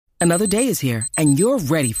Another day is here, and you're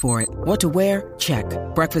ready for it. What to wear? Check.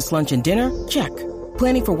 Breakfast, lunch, and dinner? Check.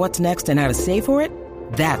 Planning for what's next and how to save for it?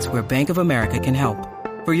 That's where Bank of America can help.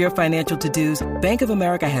 For your financial to-dos, Bank of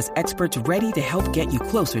America has experts ready to help get you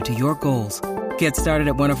closer to your goals. Get started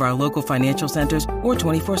at one of our local financial centers or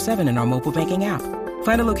 24/7 in our mobile banking app.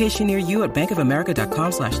 Find a location near you at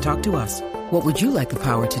bankofamerica.com/talktous. What would you like the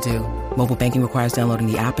power to do? Mobile banking requires downloading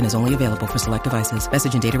the app and is only available for select devices.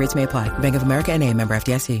 Message and data rates may apply. Bank of America N.A., member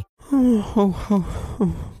FDIC.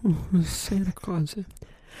 Santa Claus.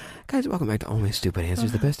 Guys, welcome back to Only Stupid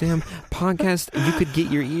Answers, the best damn podcast you could get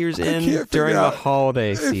your ears in during the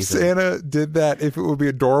holiday season. If Santa did that, if it would be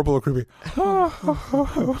adorable or creepy.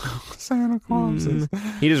 Santa Claus.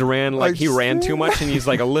 He just ran, like he ran too much, and he's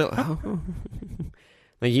like a little...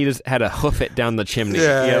 Like he just had to hoof it down the chimney.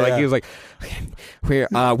 Like he was like,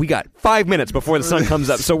 we got 5 minutes before the sun comes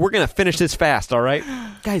up, so we're going to finish this fast, all right?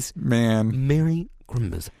 Guys, Merry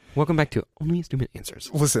Christmas. Welcome back to Only Stupid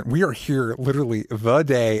Answers. Listen, we are here literally the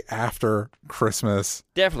day after Christmas.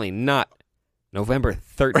 Definitely not November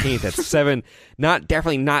 13th at 7.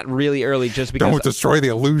 Definitely not really early just because... Don't destroy the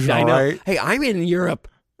illusion, all right? Hey, I'm in Europe.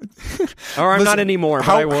 Or I'm not anymore, but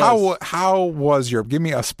I was. How was Europe? Give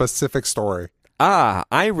me a specific story.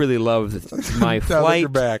 I really loved my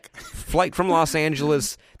flight from Los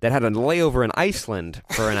Angeles that had a layover in Iceland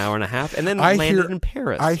for an hour and a half, and then landed in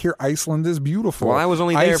Paris. I hear Iceland is beautiful. Well, I was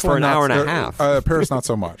only there for an hour and a half. Paris, not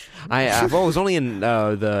so much. I was only in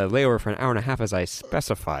the layover for an hour and a half as I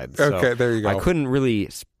specified. So okay, there you go. I couldn't really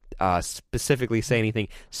specifically say anything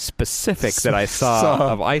specific that I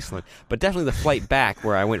saw of Iceland, but definitely the flight back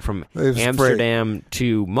where I went from Amsterdam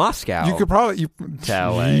to Moscow. You could probably to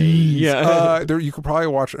LA. Yeah, you could probably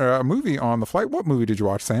watch a movie on the flight. What movie did you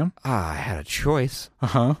watch, Sam? I had a choice.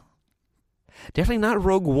 Definitely not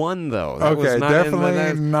Rogue One, though. That was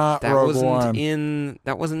not Rogue One.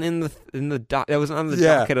 That wasn't in the that was on the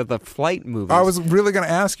docket of the flight movies. I was really going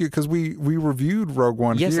to ask you because we reviewed Rogue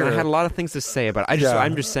One. Yes, here. and I had a lot of things to say about it.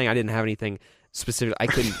 I'm just saying I didn't have anything specific. I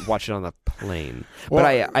couldn't watch it on the plane, but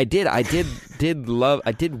I did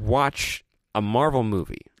watch a Marvel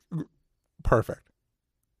movie. Perfect.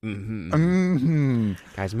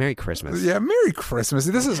 Guys, Merry Christmas. Yeah, Merry Christmas.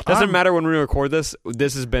 Doesn't matter when we record this.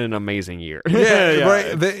 This has been an amazing year.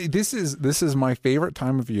 Right. This is my favorite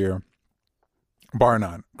time of year, bar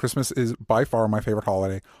none. Christmas is by far my favorite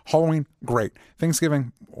holiday. Halloween, great.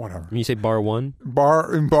 Thanksgiving, whatever. When you say bar one,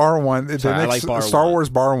 bar one. Sorry, I like bar Star one. Wars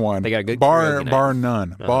bar one. They got a good bar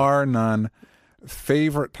none. Bar none.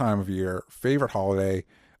 Favorite time of year. Favorite holiday.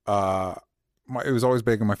 It was always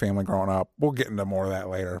big in my family growing up. We'll get into more of that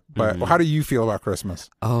later. But how do you feel about Christmas?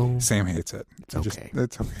 Oh, Sam hates it. It's okay.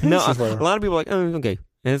 It's okay. No, a lot of people are like, oh, okay.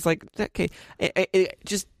 And it's like, okay.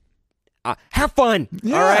 Just have fun.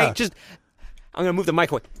 Yeah. All right? I'm going to move the mic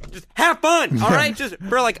away. Just have fun. All right? Just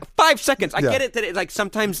for like 5 seconds. I get it that like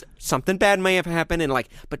sometimes something bad may have happened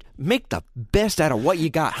but make the best out of what you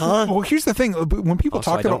got, huh? Well, here's the thing. When people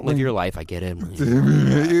talk about live your life, I get it.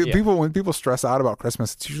 When people stress out about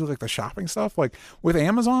Christmas, it's usually like the shopping stuff. Like with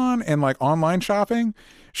Amazon and like online shopping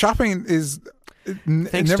is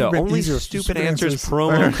thanks to Only Stupid Answers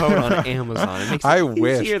promo code on Amazon. It makes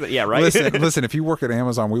it easier. Right? Listen, if you work at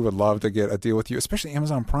Amazon, we would love to get a deal with you, especially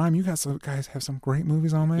Amazon Prime. You guys have some great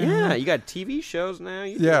movies on there. Yeah, you got TV shows now.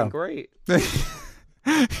 You're doing great.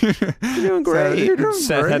 You're doing great.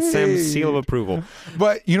 That's Sam's seal of approval.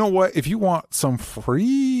 But you know what? If you want some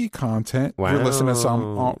free content, you're listening to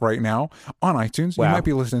some right now on iTunes. You might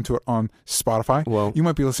be listening to it on Spotify. Whoa. You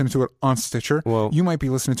might be listening to it on Stitcher. Whoa. You might be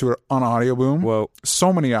listening to it on Audio Boom. Whoa.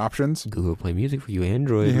 So many options. Google Play Music for you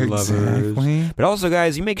Android lovers. But also,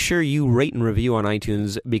 guys, you make sure you rate and review on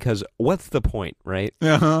iTunes because what's the point, right?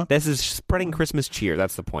 This is spreading Christmas cheer.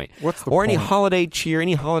 That's the point. What's the point? Or any holiday cheer,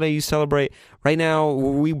 any holiday you celebrate. Right now,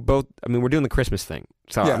 we're doing the Christmas thing.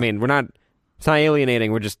 So, Yeah. It's not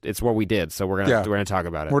alienating. It's what we did. So we're gonna talk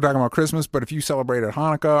about it. We're talking about Christmas, but if you celebrated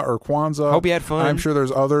Hanukkah or Kwanzaa, hope you had fun. I'm sure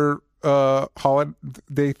there's other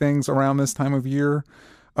holiday things around this time of year.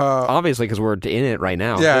 Obviously, because we're in it right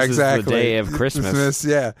now. Yeah, this exactly. is the day of Christmas.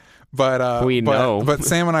 Yeah, but know. But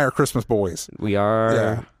Sam and I are Christmas boys. We are.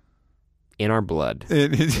 Yeah. In our blood.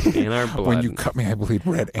 In our blood. When you cut me, I bleed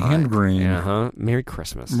red and green. Merry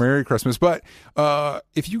Christmas. Merry Christmas. But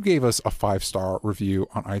if you gave us a 5-star review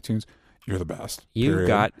on iTunes, you're the best. You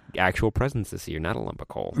got actual presents this year, not a lump of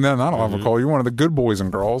coal. No, not a lump of coal. You're one of the good boys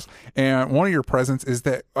and girls. And one of your presents is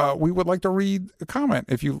that we would like to read a comment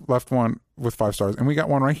if you left one with 5 stars. And we got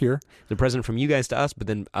one right here. The present from you guys to us, but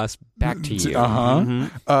then us back to you.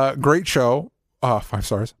 Great show. 5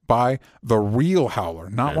 stars by The Real Howler,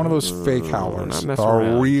 not one of those fake howlers.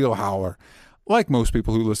 The Real Howler. Like most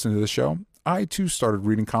people who listen to this show, I too started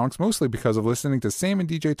reading comics mostly because of listening to Sam and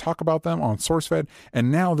DJ talk about them on SourceFed,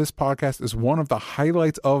 and now this podcast is one of the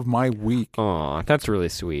highlights of my week. Aw, that's really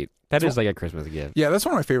sweet. That is like a Christmas gift. Yeah, that's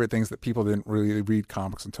one of my favorite things, that people didn't really read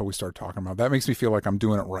comics until we started talking about. That makes me feel like I'm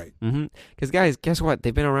doing it right. Because, guys, guess what?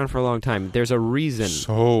 They've been around for a long time. There's a reason.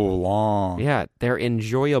 So long. Yeah, they're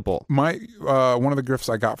enjoyable. My one of the gifts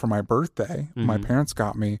I got for my birthday, my parents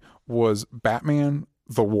got me, was Batman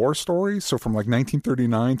the War Story, so from like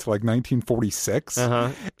 1939 to like 1946,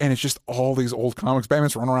 and it's just all these old comics.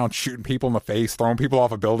 Batman's running around shooting people in the face, throwing people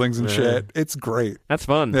off of buildings and shit. It's great. That's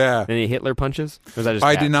fun. Yeah. Any Hitler punches? Or was that just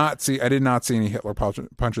I did not see any Hitler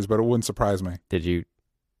punches, but it wouldn't surprise me. Did you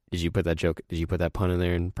put that joke? Did you put that pun in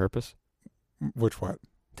there on purpose? Which what?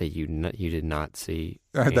 That you did not see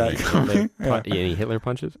any Hitler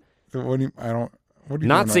punches? What do you, I don't.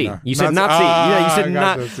 Nazi. Right you said Nazi. Yeah, you said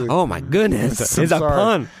not. Oh my goodness, it's a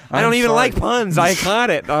pun. I don't even like puns. I caught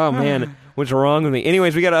it. Oh man, what's wrong with me?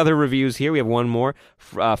 Anyways, we got other reviews here. We have one more.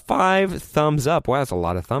 5 thumbs up. Wow, that's a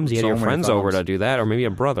lot of thumbs. You had your friends over to do that, or maybe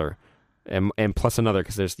a brother, and plus another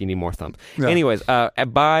because you need more thumbs. Yeah. Anyways,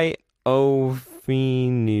 by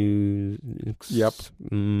News. Yep.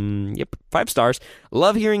 Yep. 5 stars.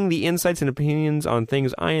 Love hearing the insights and opinions on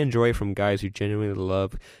things I enjoy from guys who genuinely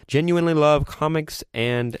love comics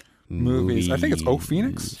and movies. I think it's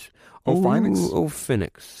Phoenix.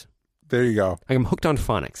 Phoenix. There you go. I'm hooked on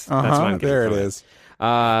phonics. That's what I'm getting there from it is.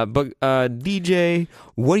 But DJ,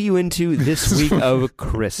 what are you into this week of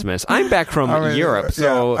Christmas? I'm back from Europe,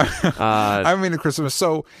 so I'm into Christmas.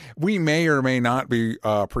 So we may or may not be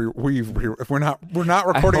if we're not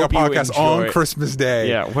recording a podcast on Christmas Day.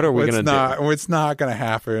 Yeah, what are we going to do? It's not going to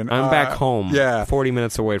happen. I'm back home. Yeah, 40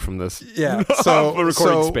 minutes away from this. Yeah, so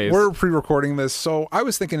recording space. We're pre-recording this. So I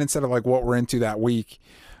was thinking, instead of like what we're into that week,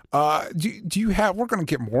 do you have? We're going to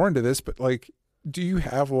get more into this, but like, do you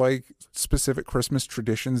have like specific Christmas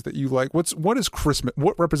traditions that you like? What is Christmas?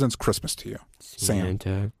 What represents Christmas to you, Sam?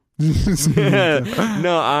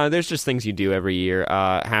 No, there's just things you do every year.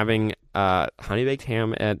 Having honey baked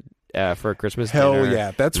ham at for Christmas dinner. Hell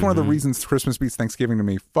yeah, that's one of the reasons Christmas beats Thanksgiving to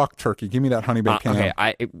me. Fuck turkey, give me that honey baked ham.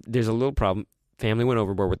 Okay, there's a little problem. Family went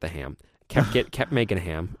overboard with the ham. Kept making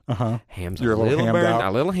ham. Ham's a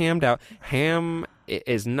little hammed out. Ham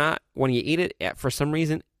is not, when you eat it, for some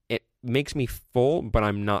reason it makes me full, but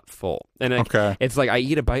I'm not full. And it's like I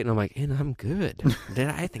eat a bite and I'm like, and I'm good.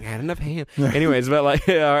 I think I had enough ham. Anyways, but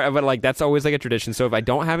like that's always like a tradition. So if I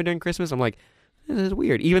don't have it during Christmas, I'm like, this is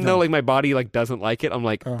weird. Even though like my body like doesn't like it, I'm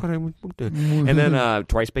like, but I would. And then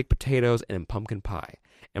twice baked potatoes and pumpkin pie.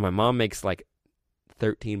 And my mom makes like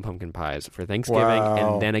 13 pumpkin pies for Thanksgiving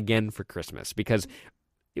and then again for Christmas, because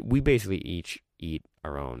we basically each eat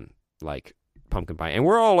our own like pumpkin pie, and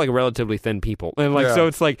we're all like relatively thin people, and like so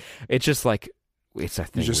it's just like it's a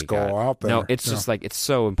thing. You just go out there. No, it's just like it's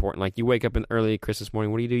so important. Like you wake up in early Christmas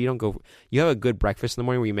morning. What do? You don't go. You have a good breakfast in the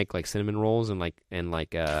morning where you make like cinnamon rolls and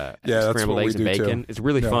scrambled eggs and bacon. Too. It's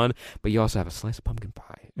really fun, but you also have a slice of pumpkin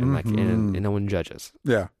pie, and and no one judges.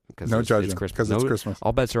 Yeah. No judging, because it's Christmas.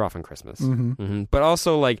 All bets are off on Christmas. But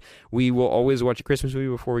also, like, we will always watch a Christmas movie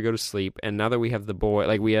before we go to sleep. And now that we have the boys,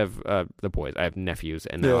 I have nephews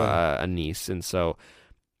and now a niece, and so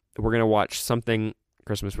we're gonna watch something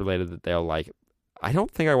Christmas related that they'll like. I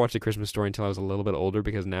don't think I watched A Christmas Story until I was a little bit older,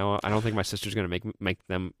 because now I don't think my sister's going to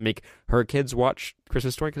make her kids watch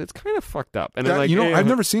Christmas Story, because it's kind of fucked up. And I've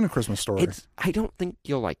never seen A Christmas Story. I don't think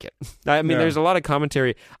you'll like it. I mean, there's a lot of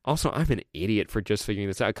commentary. Also, I'm an idiot for just figuring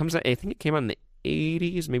this out. I think it came out in the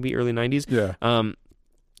 80s, maybe early 90s. Yeah.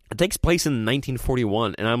 It takes place in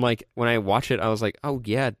 1941, and I'm like, when I watch it, I was like, oh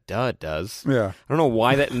yeah, duh, it does. Yeah. I don't know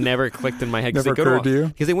why that never clicked in my head. Never occurred to you?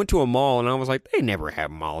 Because they went to a mall, and I was like, they never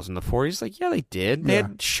had malls in the 40s. Like, yeah, they did. They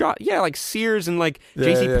had like Sears and like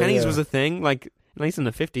JCPenney's was a thing. Like, at least in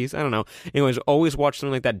the 50s. I don't know. Anyways, always watch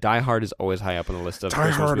something like that. Die Hard is always high up on the list of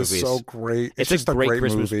Christmas movies. Die Hard is so great. It's just a great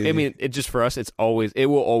Christmas movie. I mean, it just for us, it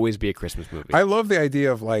will always be a Christmas movie. I love the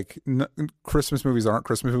idea of like Christmas movies aren't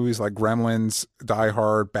Christmas movies, like Gremlins, Die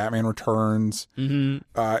Hard, Batman Returns, even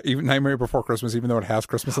Nightmare Before Christmas, even though it has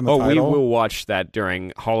Christmas in the title. We will watch that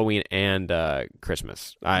during Halloween and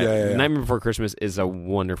Christmas. Nightmare Before Christmas is a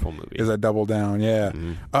wonderful movie. Is a double down,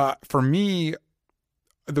 for me,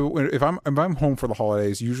 if I'm home for the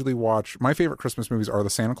holidays, usually watch my favorite Christmas movies are the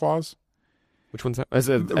Santa Claus. Which one's that? Is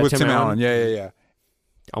it with Tim Allen? Yeah.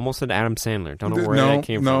 Almost said Adam Sandler. Don't know where that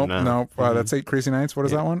came from. No. That's 8 Crazy Nights. What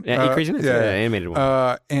is that one? 8 Crazy Nights. Animated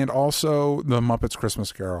one. And also the Muppets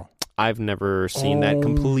Christmas Carol. I've never seen that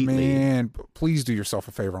completely. Man, please do yourself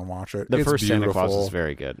a favor and watch it. The first Santa Claus is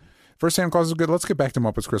very good. First Santa Claus is good. Let's get back to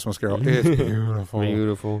Muppets Christmas Carol. It's beautiful.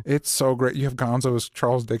 Beautiful. It's so great. You have Gonzo's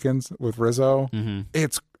Charles Dickens with Rizzo. Mm-hmm.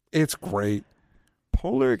 It's great.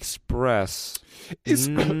 Polar Express.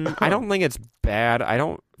 I don't think it's bad.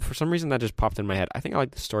 For some reason that just popped in my head. I think I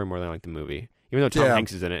like the story more than I like the movie. Even though Tom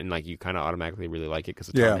Hanks is in it, and like you kind of automatically really like it because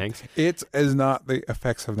of Tom Hanks. The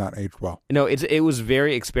effects have not aged well. No, it was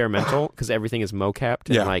very experimental because everything is mocapped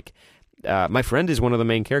and like. My friend is one of the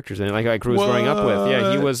main characters in it. Like I was growing up with.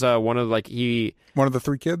 Yeah, he was one of the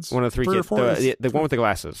 3 kids. One of the 3 kids. The one with the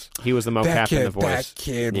glasses. He was the mocap and the voice. That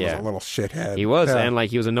kid was a little shithead. He was, and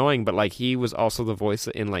like he was annoying, but like he was also the voice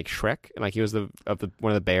in like Shrek, and like he was one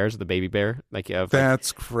of the bears, the baby bear.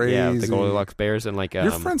 That's crazy. Yeah, the Goldilocks bears, and like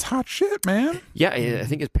your friend's hot shit, man. Yeah, I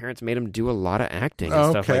think his parents made him do a lot of acting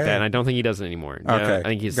and stuff like that, and I don't think he does it anymore. Okay, I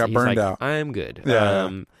think he's burned like, out. I'm good.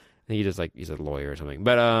 Yeah. He just like he's a lawyer or something,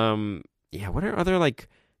 but yeah, what are other like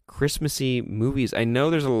Christmassy movies? I know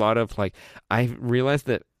there's a lot of like. I realized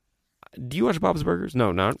that. Do you watch Bob's Burgers?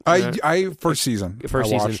 No, not. First season. I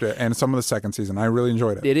watched it, and some of the second season. I really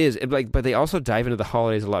enjoyed it. It is like, but they also dive into the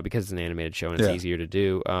holidays a lot because it's an animated show and it's easier to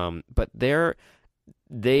do. But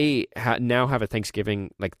they now have a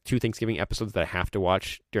Thanksgiving, like 2 Thanksgiving episodes that I have to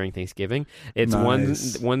watch during Thanksgiving. It's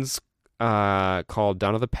one's called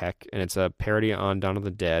Dawn of the Peck, and it's a parody on Dawn of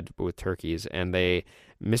the Dead, but with turkeys. And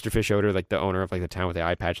Mr. Fish Odor, like the owner of like the town with the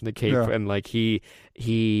eye patch and the cape, and like he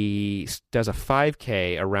does a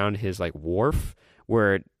 5K around his like wharf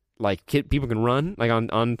where like people can run like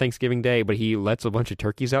on Thanksgiving Day, but he lets a bunch of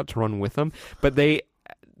turkeys out to run with them. But they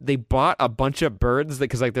bought a bunch of birds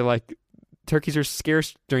because like they're like. Turkeys are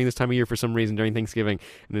scarce during this time of year for some reason during Thanksgiving,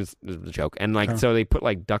 and it's a joke. And like so they put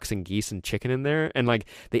like ducks and geese and chicken in there, and like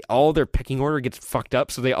their pecking order gets fucked up,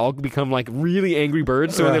 so they all become like really angry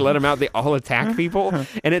birds. So when they let them out, they all attack people,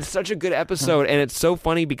 and it's such a good episode, and it's so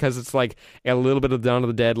funny because it's like a little bit of Dawn of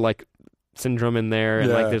the Dead like syndrome in there,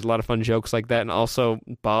 and like there's a lot of fun jokes like that, and also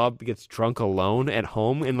Bob gets drunk alone at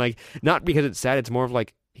home, and like not because it's sad, it's more of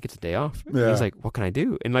like. He gets a day off. Yeah. He's like, what can I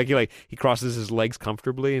do? And like he crosses his legs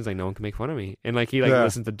comfortably. He's like, no one can make fun of me. And like he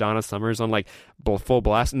listens to Donna Summers on like full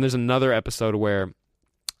blast. And there's another episode where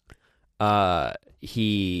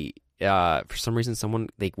he for some reason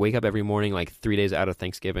they wake up every morning like 3 days out of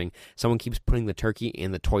Thanksgiving. Someone keeps putting the turkey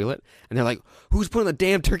in the toilet, and they're like, who's putting the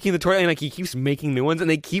damn turkey in the toilet? And like he keeps making new ones, and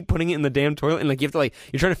they keep putting it in the damn toilet. And like you have to like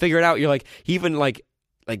you're trying to figure it out. You're like he even like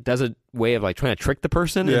does a way of like trying to trick the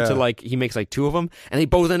person into like he makes like 2 of them, and they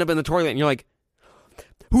both end up in the toilet, and you're like,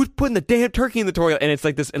 who's putting the damn turkey in the toilet? And it's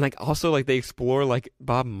like this, and like also like they explore like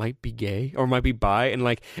Bob might be gay or might be bi, and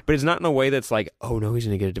like, but it's not in a way that's like, oh no, he's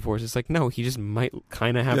gonna get a divorce. It's like, no, he just might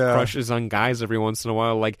kind of have crushes on guys every once in a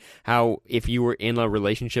while. Like how if you were in a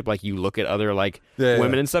relationship, like you look at other like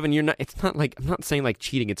women and stuff, and you're not. It's not like I'm not saying like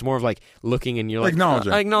cheating. It's more of like looking and you're like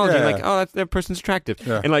acknowledging like, oh, that person's attractive,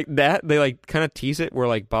 and like that they like kind of tease it where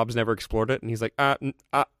like Bob's never explored it, and he's like,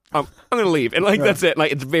 I'm gonna leave, and like that's it.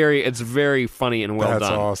 Like it's very funny and well done.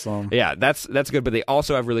 That's awesome. Yeah, that's good. But they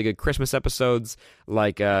also have really good Christmas episodes.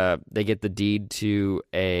 Like they get the deed to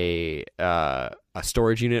a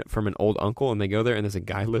storage unit from an old uncle, and they go there, and there's a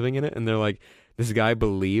guy living in it, and they're like, this guy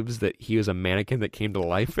believes that he was a mannequin that came to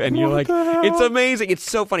life, and you're like, it's amazing. It's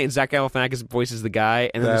so funny. And Zach Galifianakis voices the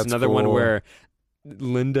guy, and then there's another one where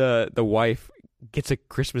Linda, the wife, gets a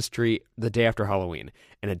Christmas tree the day after Halloween,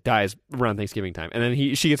 and it dies around Thanksgiving time. And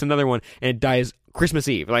then she gets another one, and it dies Christmas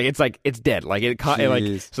Eve. Like it's dead. Like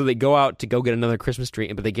so they go out to go get another Christmas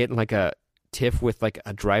tree, but they get in like a tiff with like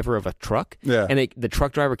a driver of a truck, and the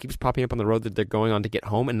truck driver keeps popping up on the road that they're going on to get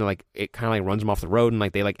home, and like it kind of like runs them off the road, and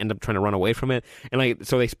like they like end up trying to run away from it, and like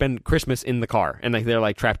so they spend Christmas in the car, and like they're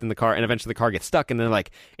like trapped in the car, and eventually the car gets stuck, and then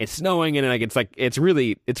like it's snowing, and like it's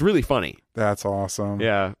really funny. That's awesome.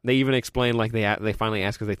 Yeah, they even explain like they finally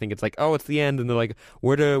ask because they think it's like, oh, it's the end, and they're like,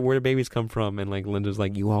 where do babies come from? And like Linda's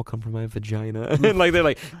like, you all come from my vagina, and like they're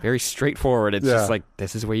like very straightforward. It's just like,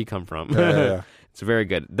 this is where you come from. It's very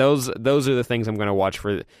good. Those are the things I'm going to watch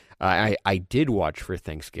for. I did watch for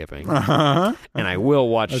Thanksgiving, and I will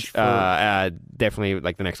watch definitely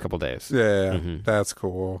like the next couple days. That's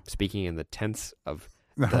cool. Speaking in the tense of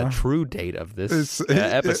the true date of this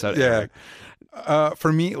episode.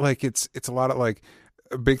 For me, like it's a lot of like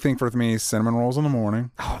a big thing for me is cinnamon rolls in the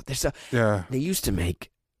morning. Oh, they used to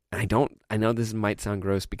make. I know this might sound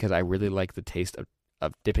gross because I really like the taste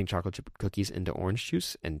of dipping chocolate chip cookies into orange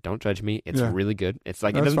juice, and don't judge me, it's really good. It's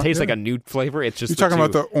like it doesn't taste like a new flavor. It's just you're talking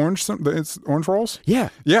about the orange rolls. Yeah.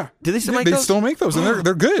 Do they still make those? They still make those, and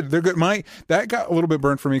they're good. They're good. That got a little bit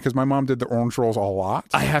burnt for me because my mom did the orange rolls a lot.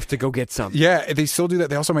 I have to go get some. Yeah, they still do that.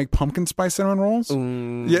 They also make pumpkin spice cinnamon rolls. Yeah,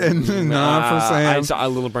 and not for Sam. I saw a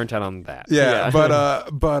little burnt out on that. Yeah. But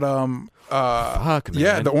fuck, man.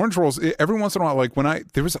 Yeah, the orange rolls. Every once in a while, like when I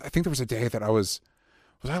think there was a day that I was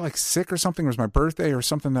I like sick or something? It was my birthday or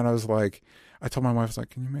something that I was like, I told my wife, I was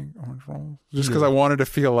like, can you make orange rolls? Just because I wanted to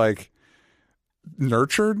feel like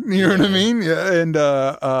nurtured, you know what I mean? Yeah. And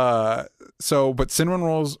but cinnamon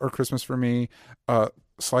rolls are Christmas for me.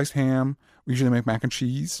 Sliced ham. We usually make mac and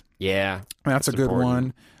cheese. Yeah. That's a good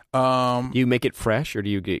important one. You make it fresh, or do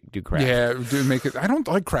you do Kraft? Yeah, do make it. I don't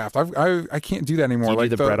like Kraft. I can't do that anymore. Do you like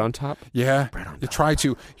do the bread on top? Yeah, bread on top. You try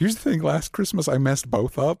to. Here's the thing. Last Christmas, I messed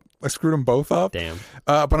both up. I screwed them both up. Damn.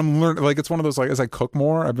 But I'm learning. Like it's one of those. Like as I cook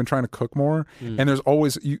more, I've been trying to cook more, and there's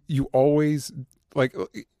always you always like.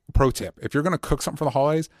 Pro tip: if you're gonna cook something for the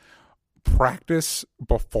holidays, practice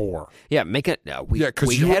before. Yeah, make it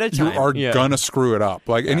because you are gonna screw it up.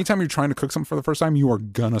 Like anytime you're trying to cook something for the first time, you are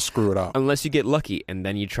gonna screw it up. Unless you get lucky and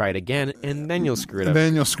then you try it again and then you'll screw it up.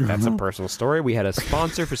 That's a personal story. We had a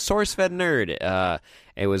sponsor for SourceFed Nerd.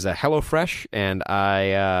 It was a HelloFresh, and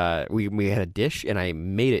we had a dish, and I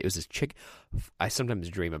made it. It was this chicken. I sometimes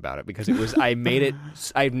dream about it because I made it.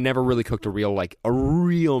 I've never really cooked a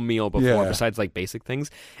real meal before, besides like basic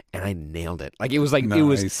things, and I nailed it. Like it was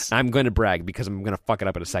nice. I'm going to brag because I'm going to fuck it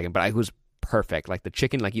up in a second, but it was perfect. Like the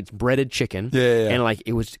chicken, like it's breaded chicken, and like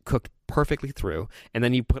it was cooked perfectly through. And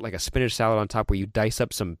then you put like a spinach salad on top where you dice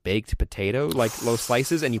up some baked potato, like low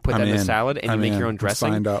slices, and you put that in the salad, and you make your own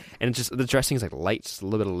dressing. And it's just the dressing is like light, just a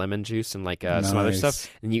little bit of lemon juice and like some other stuff,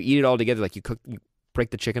 and you eat it all together. Like you break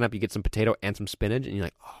the chicken up, you get some potato and some spinach, and you're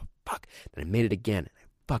like, oh, fuck. Then I made it again, and I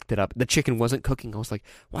fucked it up. The chicken wasn't cooking. I was like,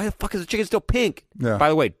 why the fuck is the chicken still pink? Yeah. By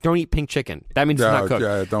the way, don't eat pink chicken. That means it's not cooked.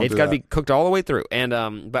 Yeah, it's got to be cooked all the way through.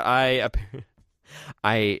 And but I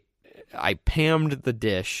pammed the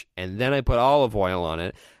dish, and then I put olive oil on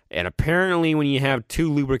it. And apparently when you have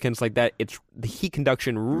two lubricants like that, the heat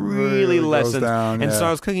conduction really lessens. Down, and so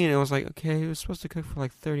I was cooking it, and I was like, okay, it was supposed to cook for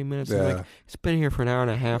like 30 minutes. Yeah. And like, it's been here for an hour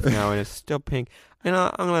and a half now, and it's still pink. And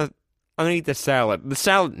I'm gonna eat the salad. The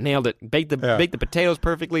salad nailed it. Baked the potatoes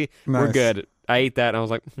perfectly. Nice. We're good. I ate that, and I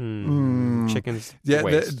was like, chicken's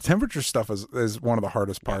waste. The temperature stuff is one of the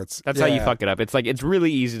hardest parts. That's how you fuck it up. It's like it's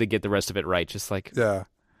really easy to get the rest of it right. Just like Damn.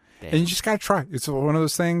 And you just got to try. It's one of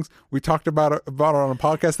those things we talked about it on a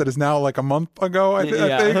podcast that is now like a month ago, I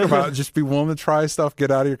think, about just be willing to try stuff,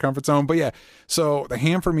 get out of your comfort zone. But yeah, so the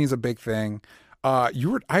ham for me is a big thing.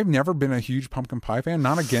 I've never been a huge pumpkin pie fan,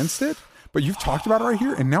 not against it, but you've talked about it right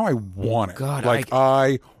here, and now I want it. God,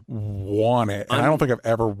 I want it. And I don't think I've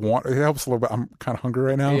ever wanted it. It helps a little bit. I'm kind of hungry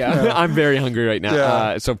right now. Yeah. I'm very hungry right now.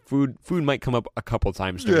 Yeah. So food might come up a couple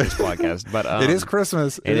times during this podcast, but it is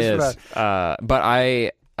Christmas. It is.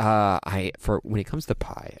 But for when it comes to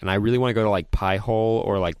pie, and I really want to go to like Pie Hole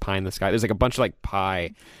or like Pie in the Sky. There's like a bunch of like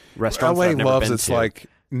pie restaurants. LA that I've never loves been its to. like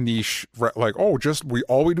niche, like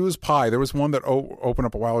all we do is pie. There was one that opened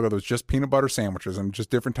up a while ago that was just peanut butter sandwiches and just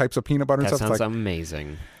different types of peanut butter and that stuff. Sounds like,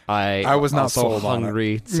 amazing. I was not so sold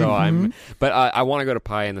hungry, on it. So but I want to go to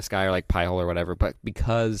Pie in the Sky or like Pie Hole or whatever. But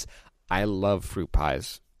because I love fruit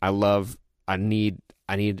pies, I need.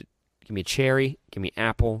 Give me a cherry, give me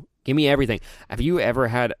apple, give me everything. Have you ever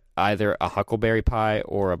had either a huckleberry pie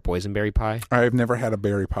or a boysenberry pie? I've never had a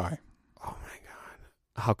berry pie. Oh my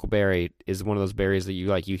god, huckleberry is one of those berries that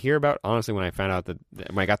you hear about. Honestly, when I found out that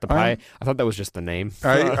when I got the pie, I thought that was just the name.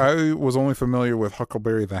 I was only familiar with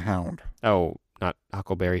Huckleberry the Hound. Oh, not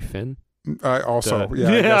Huckleberry Finn. I also, I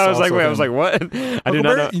was like, what? I do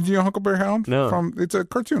not know. You know Huckleberry Hound? No. It's a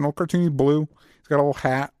cartoon, old cartoony blue. He's got a little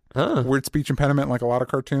hat. Weird speech impediment, like a lot of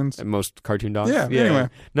cartoons. And most cartoon dogs. Yeah. Anyway,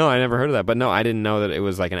 no, I never heard of that. But no, I didn't know that it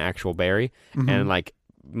was like an actual berry. And like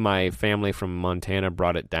my family from Montana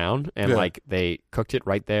brought it down, and like they cooked it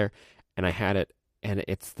right there, and I had it, and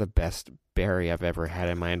it's the best berry I've ever had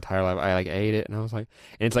in my entire life. I like ate it, and I was like,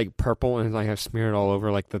 and it's like purple, and like I smeared it all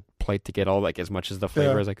over like the plate to get all like as much as the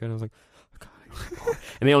flavor as I could. And I was like, oh, God.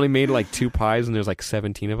 And they only made like 2 pies, and there's like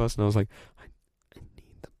 17 of us, and I was like,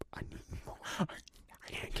 I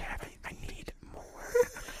need more.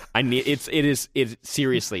 I need it's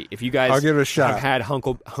seriously. If you guys I'll give it a shot. have had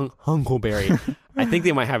Huckleberry, I think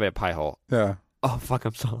they might have it at Pie Hole. Yeah. oh fuck,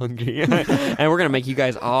 I'm so hungry, and we're gonna make you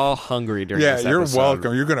guys all hungry during this episode. You're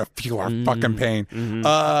welcome. You're gonna feel our fucking pain.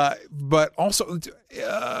 But also,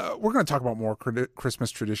 we're gonna talk about more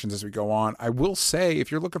Christmas traditions as we go on. I will say,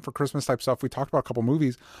 if you're looking for Christmas type stuff, we talked about a couple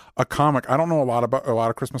movies, a comic. I don't know a lot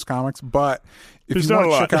of Christmas comics, but if you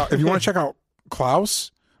want to check out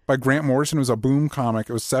Klaus by Grant Morrison, it was a Boom comic.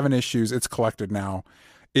 It was 7 issues. It's collected now.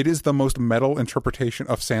 It is the most metal interpretation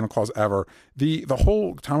of Santa Claus ever. The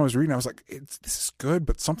whole time I was reading, I was like, this is good,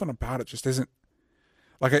 but something about it just isn't.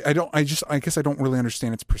 Like, I guess I don't really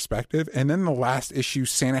understand its perspective. And then the last issue,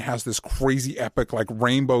 Santa has this crazy epic, like,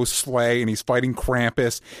 rainbow sleigh, and he's fighting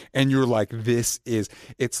Krampus. And you're like, it's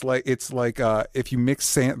like if you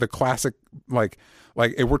mix the classic, like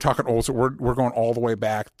if we're talking old, so we're going all the way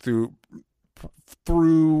back through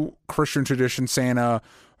Christian tradition Santa,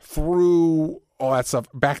 through all that stuff,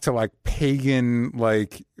 back to like pagan,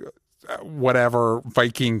 like whatever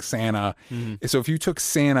Viking Santa. So if you took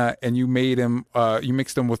Santa and you made him, you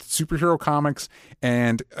mixed him with superhero comics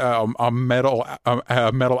and a metal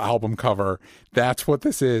album cover, that's what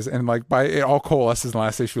this is. And like it all coalesces in the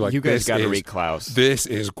last issue. Like, you guys got to read Klaus. This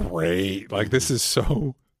is great. Like, this is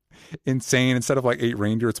so insane. Instead of like 8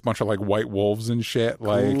 reindeer, it's a bunch of like white wolves and shit.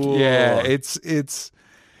 Like, cool. Yeah,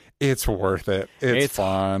 it's worth it. It's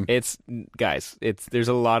fun. There's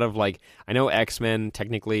a lot of like, I know X-Men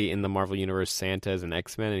technically in the Marvel universe, Santa's an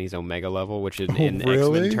X-Men and he's Omega level, which in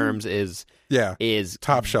X-Men terms is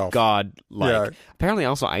top shelf, god like. Yeah. Apparently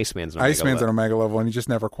also Iceman's an Omega level, and he just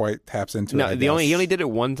never quite taps into it. No, he only did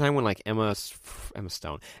it one time when like Emma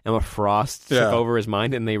Frost took over his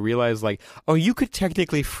mind, and they realized like, oh, you could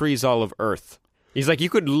technically freeze all of Earth. He's like, you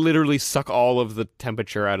could literally suck all of the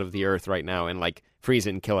temperature out of the Earth right now and like freeze it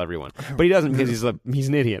and kill everyone. But he doesn't, because he's an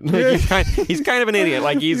idiot. Like, he's kind of an idiot.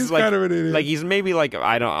 Like he's like kind of an idiot. Like he's maybe like,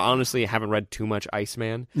 I don't honestly haven't read too much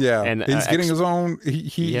Iceman. Yeah, and he's getting his own.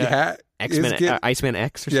 He had X-Men, Iceman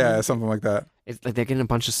X or something. Yeah, something like that. It's like they're getting a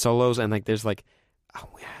bunch of solos, and like there's like, oh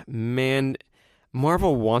man,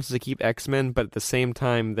 Marvel wants to keep X-Men, but at the same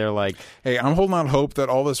time they're like, hey, I'm holding out hope that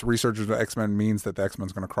all this research into X-Men means that the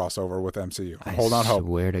X-Men's going to cross over with MCU. I'm holding out hope. I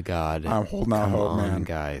swear to God, I'm holding out hope, man.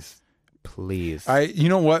 Guys. Please. You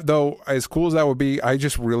know what though? As cool as that would be, I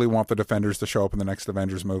just really want the Defenders to show up in the next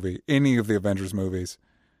Avengers movie. Any of the Avengers movies.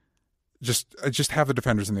 Just have the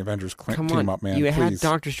Defenders and the Avengers team up, man. You had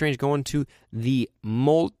Doctor Strange going to the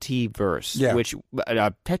multiverse, which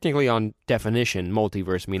technically on definition,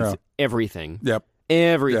 multiverse means everything. Yep.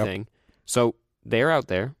 Everything. Yep. So they're out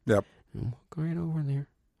there. Yep. Walk right over there.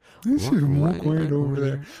 Walk right over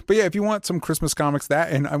there. But yeah, if you want some Christmas comics,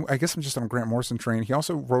 and I guess I'm just on a Grant Morrison train. He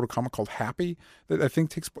also wrote a comic called Happy that I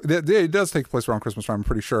think it does take place around Christmas time, I'm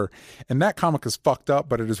pretty sure. And that comic is fucked up,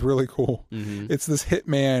 but it is really cool. Mm-hmm. It's this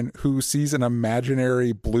hitman who sees an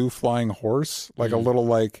imaginary blue flying horse, like a little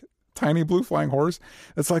like tiny blue flying horse.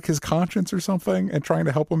 It's like his conscience or something, and trying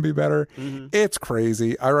to help him be better. Mm-hmm. It's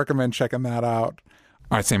crazy. I recommend checking that out.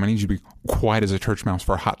 All right, Sam, I need you to be quiet as a church mouse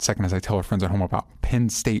for a hot second as I tell our friends at home about Penn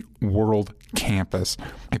State World Campus.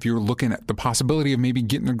 If you're looking at the possibility of maybe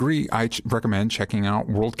getting a degree, I recommend checking out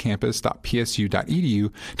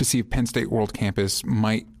worldcampus.psu.edu to see if Penn State World Campus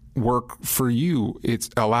might work for you. It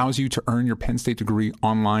allows you to earn your Penn State degree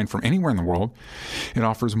online from anywhere in the world. It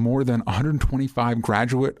offers more than 125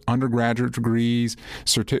 graduate, undergraduate degrees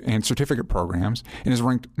and certificate programs, and is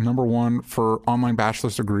ranked #1 for online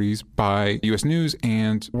bachelor's degrees by U.S. News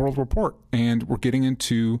and World Report. And we're getting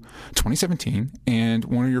into 2017, and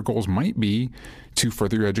one of your goals might be to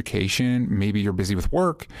further your education. Maybe you're busy with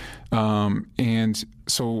work. And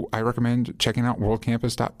so I recommend checking out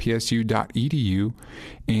worldcampus.psu.edu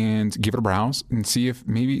and give it a browse and see if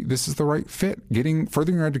maybe this is the right fit.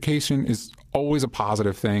 Furthering your education is always a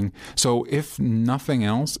positive thing. So if nothing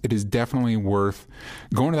else, it is definitely worth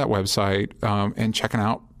going to that website and checking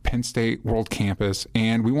out Penn State World Campus,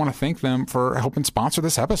 and we want to thank them for helping sponsor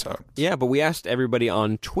this episode. Yeah, but we asked everybody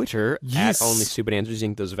on Twitter at Only Stupid Answers,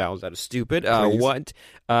 think those vowels out of stupid, what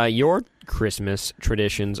your Christmas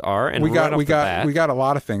traditions are, and we got a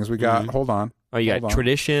lot of things. We got hold on. Oh, you got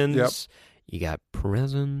traditions. Yep. You got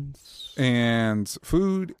presents. And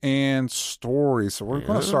food and stories. So we're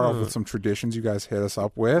going to start off with some traditions you guys hit us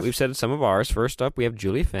up with. We've said some of ours. First up, we have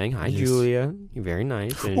Julia Fang. Hi, Julia. You're very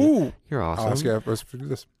nice. Ooh. You're awesome. Let's do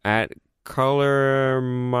this. At I've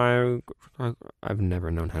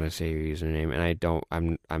never known how to say your username, and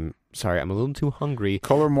I'm sorry, I'm a little too hungry.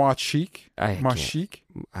 Color Moi Chic.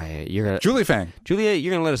 Julia Fang. Julia,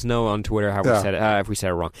 you're gonna let us know on Twitter how we said it, if we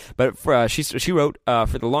said it wrong. But she wrote,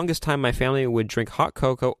 for the longest time, my family would drink hot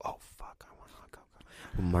cocoa. Oh fuck, I want hot cocoa.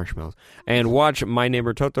 marshmallows, and watch My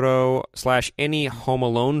Neighbor Totoro / any Home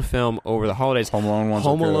Alone film over the holidays. Home Alone ones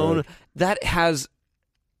Home are good. Alone, that has,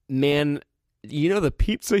 man, you know the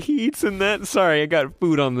pizza he eats in that? Sorry, I got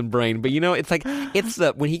food on the brain, but it's like, it's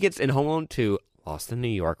the, when he gets in Home Alone 2, Lost in New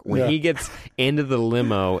York, when he gets into the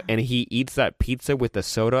limo and he eats that pizza with the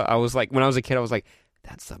soda, I was like, when I was a kid, I was like,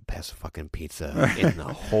 that's the best fucking pizza in the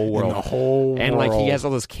whole world. In the whole and world. like he has all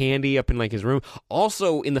this candy up in like his room.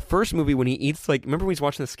 Also, in the first movie when he eats, like, remember when he's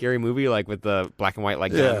watching the scary movie like with the black and white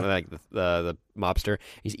like like the mobster,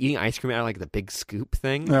 he's eating ice cream out of like the big scoop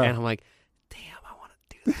thing, and I'm like, damn, I want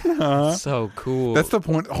to do that. It's so cool. That's the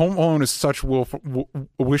point. Home Alone is such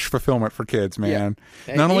wish fulfillment for kids, man.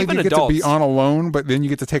 Yeah. Not only do you get adults. to be on alone, but then you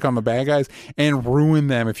get to take on the bad guys and ruin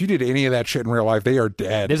them. If you did any of that shit in real life, they are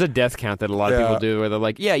dead. There's a death count that a lot of people do where they're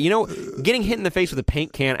like, getting hit in the face with a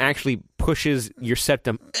paint can actually pushes your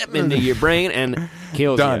septum into your brain and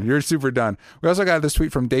kills you. Done. You're super done. We also got this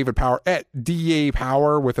tweet from David Power at DA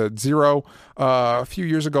Power with a 0. A few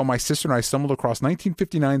years ago, my sister and I stumbled across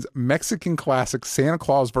 1959's Mexican classic Santa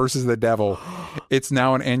Claus versus the Devil. It's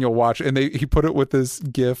now an annual watch, and he put it with this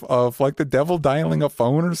gif of like the devil dialing a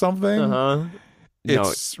phone or something.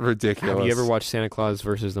 It's ridiculous. Have you ever watched Santa Claus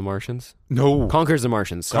versus the Martians? No. Conquers the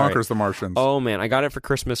Martians. Sorry. Conquers the Martians. Oh man, I got it for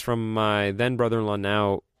Christmas from my then brother-in-law,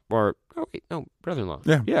 now brother-in-law.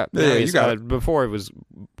 Yeah, you got it. Before it was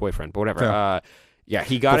boyfriend, but whatever.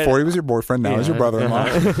 He got it before he was your boyfriend. Now he's your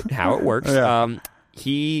brother-in-law. How it works. Yeah.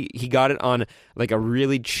 He got it on like a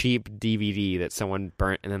really cheap DVD that someone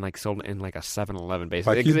burnt and then like sold it in like a 7-Eleven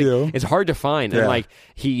basically. Like you do. It's hard to find, and like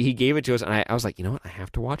he gave it to us, and I was like, you know what, I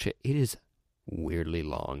have to watch it. It is weirdly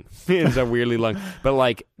long. It's a weirdly long, but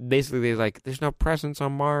like basically there's no presence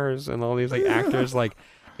on Mars and all these like actors like.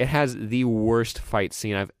 It has the worst fight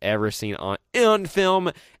scene I've ever seen on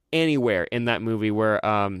film anywhere in that movie where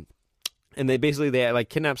and they like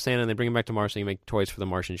kidnap Santa and they bring him back to Mars and you make toys for the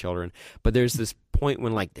Martian children. But there's this point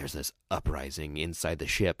when like there's this uprising inside the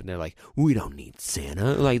ship and they're like, we don't need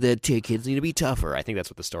Santa. Like the kids need to be tougher. I think that's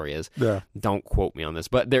what the story is. Yeah. Don't quote me on this,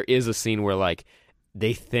 but there is a scene where like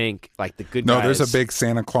they think like the good guys. No, there's a big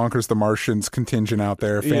Santa Conquers the Martians contingent out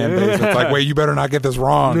there, fan base. It's like, wait, you better not get this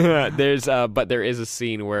wrong. But there is a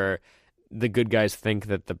scene where the good guys think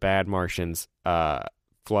that the bad Martians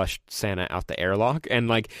flushed Santa out the airlock, and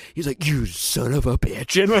like he's like, you son of a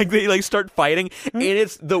bitch, and like they like start fighting, and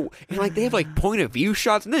they have like point of view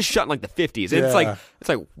shots, and this is shot in like the 50s. And it's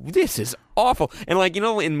like this is awful. And like,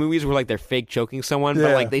 in movies where like they're fake choking someone,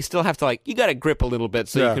 but like they still have to like, you got to grip a little bit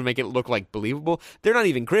so you can make it look like believable. They're not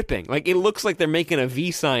even gripping. Like it looks like they're making a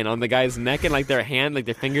V sign on the guy's neck, and like their hand, like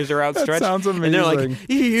their fingers are outstretched. That sounds amazing. And they're like,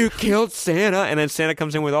 you killed Santa, and then Santa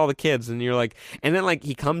comes in with all the kids, and you're like, and then like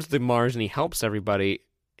he comes to Mars and he helps everybody.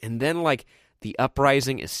 And then, like, the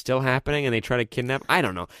uprising is still happening, and they try to kidnap. I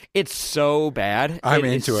don't know. It's so bad. I'm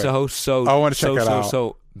into it. So I want to check it out.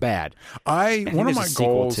 So bad. One of my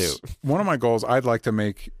goals. I'd like to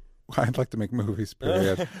make movies.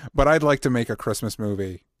 Period. But I'd like to make a Christmas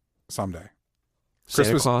movie someday.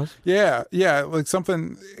 Santa Claus? Yeah, like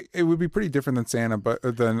something. It would be pretty different than Santa, but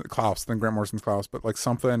than Grant Morrison's Klaus. But like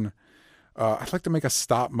something. I'd like to make a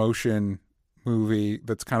stop motion movie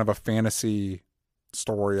that's kind of a fantasy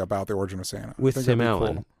story about the origin of Santa with Tim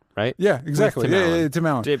Allen, cool. Right? Yeah, exactly. Tim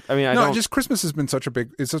Allen. Just Christmas has been such an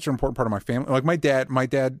important part of my family. Like my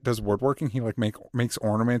dad does woodworking. He like makes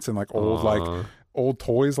ornaments and like old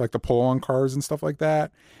toys, like the pull-on cars and stuff like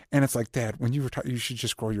that. And it's like, Dad, when you retire, you should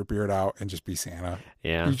just grow your beard out and just be Santa.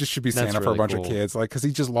 Yeah, you just should be Santa for a bunch of kids, like because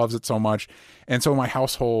he just loves it so much. And so in my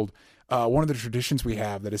household, one of the traditions we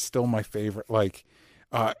have that is still my favorite, like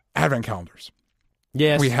Advent calendars.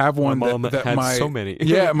 Yes, we have one. My mom had so many.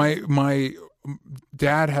 Yeah, my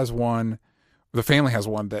dad has one. The family has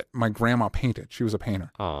one that my grandma painted. She was a painter.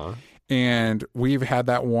 Aww. And we've had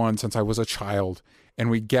that one since I was a child. And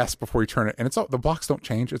we guess before we turn it. And the blocks don't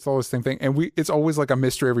change. It's all the same thing. And it's always like a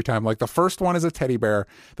mystery every time. Like the first one is a teddy bear.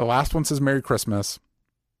 The last one says Merry Christmas.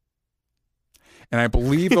 And I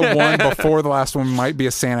believe the one before the last one might be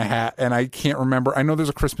a Santa hat. And I can't remember. I know there's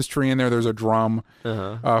a Christmas tree in there. There's a drum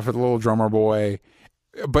for the little drummer boy.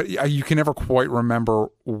 But you can never quite remember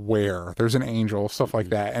where. There's an angel, stuff like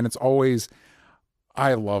that. And it's always,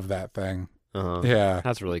 I love that thing. Yeah.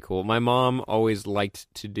 That's really cool. My mom always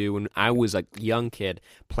liked to do, when I was a young kid,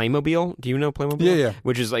 Playmobil. Do you know Playmobil? Yeah.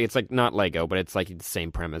 Which is like, it's like not Lego, but it's like the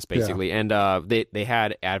same premise basically. Yeah. And they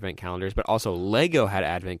had advent calendars, but also Lego had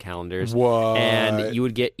advent calendars. What? And you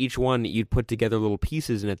would get each one, you'd put together little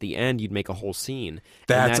pieces, and at the end you'd make a whole scene.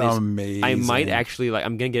 That's amazing. I might actually, like,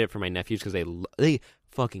 I'm going to get it for my nephews because they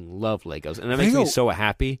fucking love Legos, and that makes me so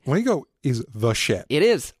happy. Lego is the shit. It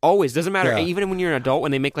is always doesn't matter. Yeah. Even when you're an adult,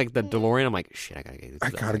 when they make like the DeLorean, I'm like, shit, I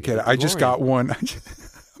gotta get it. I just got one.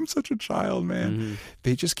 I'm such a child, man. Mm-hmm.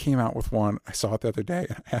 They just came out with one. I saw it the other day,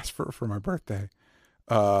 and I asked for it for my birthday.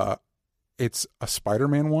 It's a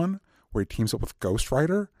Spider-Man one where he teams up with Ghost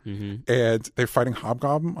Rider, and they're fighting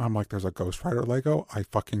Hobgoblin. I'm like, there's a Ghost Rider Lego. I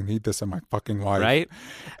fucking need this in my fucking life. Right?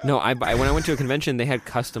 No, when I went to a convention, they had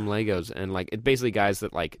custom Legos, and like it's basically guys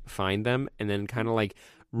that like find them and then kind of like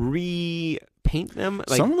repaint them.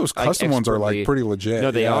 Like, some of those custom ones are like pretty legit.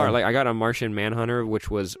 No, they are. Like I got a Martian Manhunter, which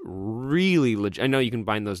was really legit. I know you can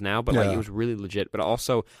find those now, but like it was really legit. But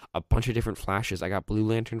also a bunch of different Flashes. I got Blue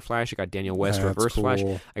Lantern Flash. I got Daniel West Reverse Flash.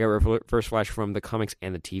 I got Reverse Flash from the comics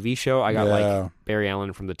and the TV show. I got like Barry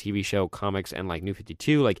Allen from the TV show, comics, and like New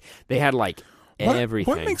 52. Like they had like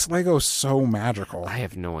everything. What makes Lego so magical? I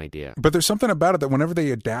have no idea. But there's something about it that whenever they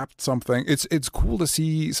adapt something, it's cool to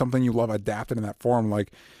see something you love adapted in that form.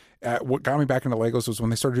 Like what got me back into Legos was when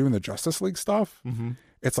they started doing the Justice League stuff. Mm-hmm.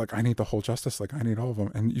 It's like, I need the whole Justice League. I need all of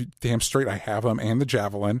them. And you damn straight, I have them and the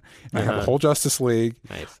Javelin. And I have the whole Justice League.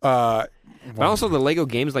 Nice. But also the Lego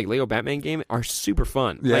games, like Lego Batman game, are super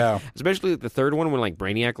fun. Yeah. Like, especially the third one when like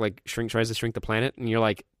Brainiac like tries to shrink the planet, and you're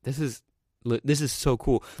like, this is so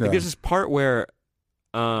cool. Like there's this part where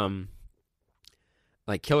like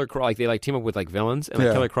Killer Croc, like they like team up with like villains, and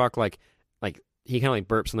like Killer Croc like he kind of like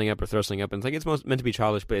burps something up or throws something up, and it's like it's meant to be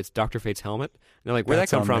childish, but it's Dr. Fate's helmet. And they're like, where'd that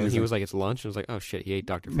come from? And he was like, it's lunch. And I was like, oh shit, he ate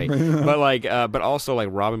Dr. Fate. But like but also like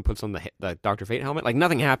Robin puts on the Dr. Fate helmet. Like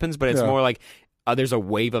nothing happens, but it's more like there's a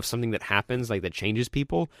wave of something that happens, like that changes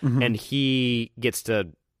people, and he gets to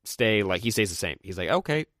stay, like he stays the same. He's like,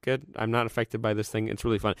 okay, good, I'm not affected by this thing. It's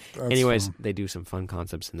really fun. Anyways, fun. They do some fun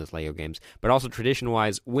concepts in those Lego games, but also tradition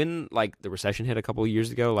wise, when like the recession hit a couple of years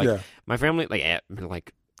ago, like my family,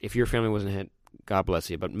 like if your family wasn't hit, God bless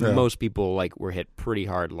you, but most people like were hit pretty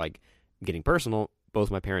hard. Like getting personal, both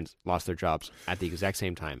my parents lost their jobs at the exact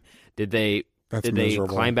same time. Did they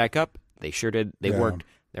climb back up? They sure did. They worked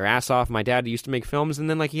their ass off. My dad used to make films, and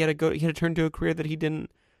then like he had to turn to a career that he didn't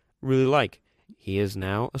really like. He is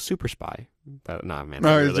now a super spy. But no, man,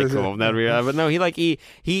 that's really cool. But no,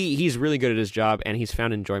 he's really good at his job, and he's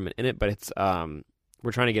found enjoyment in it. But it's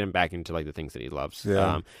we're trying to get him back into like the things that he loves.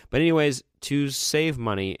 Yeah. But anyways, to save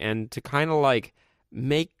money and to kind of like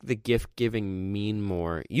make the gift giving mean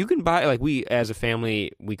more, you can buy, like we as a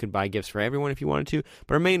family, we could buy gifts for everyone if you wanted to,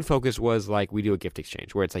 but our main focus was like we do a gift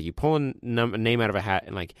exchange where it's like you pull a name out of a hat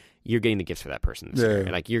and like you're getting the gifts for that person this year.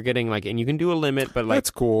 And like you're getting like, and you can do a limit, but like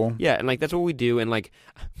that's cool. Yeah, and like that's what we do. And like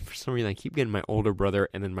for some reason I keep getting my older brother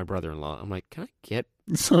and then my brother-in-law. I'm like, can I get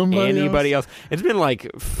anybody else? It's been like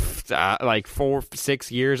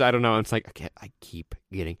 4-6 years, I don't know. It's like I keep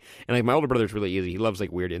getting, and like my older brother's really easy. He loves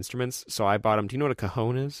like weird instruments, so I bought him. Do you know what a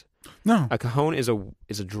cajon is? No. A cajon is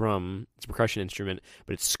a drum. It's a percussion instrument,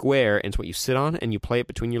 but it's square, and it's what you sit on, and you play it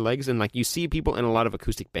between your legs. And like you see people in a lot of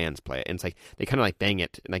acoustic bands play it, and it's like they kind of like bang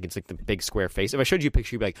it, and like it's like the big square face. If I showed you a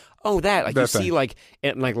picture, you'd be like, oh, that. Like that you thing. See like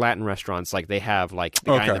in like Latin restaurants, like they have like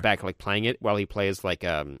the guy in the back like playing it while he plays like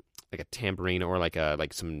a tambourine or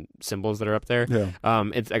like some cymbals that are up there. Yeah.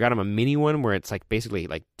 I got him a mini one where it's like basically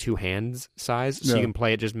like 2 hands size, so you can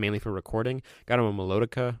play it just mainly for recording. Got him a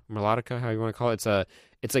melodica, how you want to call it.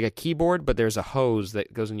 It's like a keyboard, but there's a hose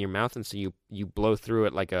that goes in your mouth, and so you blow through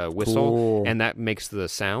it like a whistle, and that makes the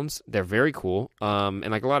sounds. They're very cool. And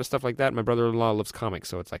like a lot of stuff like that. My brother-in-law loves comics,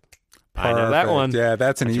 so it's like, I know that one. Yeah,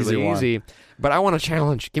 that's easy really one. Easy. But I want a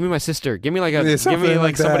challenge. Give me my sister. Give me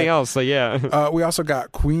like somebody else. So yeah. We also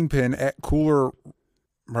got Queen Pin at Cooler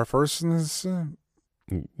References.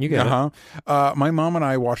 You got it. My mom and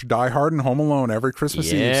I watch Die Hard and Home Alone every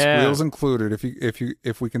Christmas Eve, squeals included.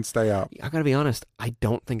 If we can stay up. I gotta be honest. I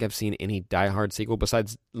don't think I've seen any Die Hard sequel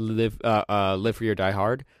besides Live Free or Die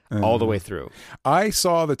Hard all the way through. I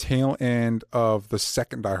saw the tail end of the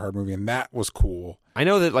second Die Hard movie, and that was cool. I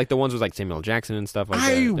know that like the ones with like Samuel Jackson and stuff like that.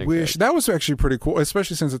 I wish that was actually pretty cool,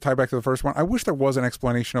 especially since it tied back to the first one. I wish there was an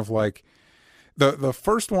explanation of like the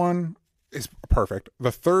first one is perfect.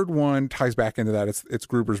 The third one ties back into that. It's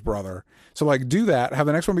Gruber's brother. So like do that, have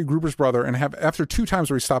the next one be Gruber's brother, and have after 2 times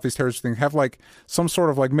where he stopped these terrorist things, have like some sort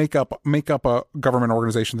of like make up a government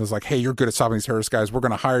organization that's like, hey, you're good at stopping these terrorist guys. We're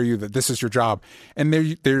going to hire you. That this is your job. And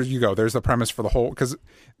there you go. There's the premise for the whole, because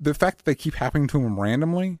the fact that they keep happening to him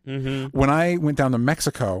randomly. Mm-hmm. When I went down to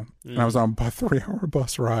Mexico and I was on a 3-hour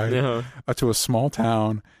bus ride to a small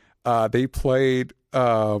town, they played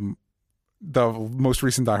the most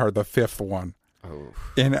recent Die Hard, the 5th one. Oh.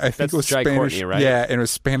 And I think it was Spanish. Courtney, right? Yeah, and it was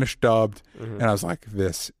Spanish dubbed. Mm-hmm. And I was like,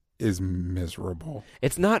 this is miserable.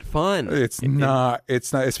 It's not fun. It's not.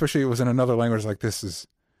 Especially it was in another language. Like this is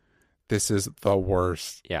the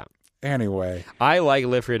worst. Yeah. Anyway, I like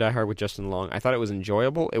Live Free or Die Hard with Justin Long. I thought it was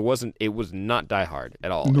enjoyable. It was not Die Hard at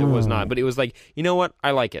all. No. It was not. But it was like, you know what? I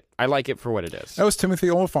like it. I like it for what it is. That was Timothy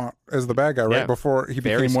Olyphant as the bad guy, right? Yeah. Before he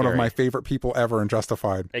Very became one of scary. my favorite people ever in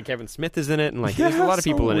Justified. And Kevin Smith is in it, and like there's a lot of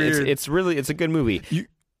people in it. It's a good movie.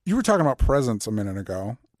 You were talking about Presents a minute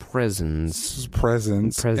ago. Presents.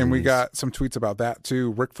 Presents. And we got some tweets about that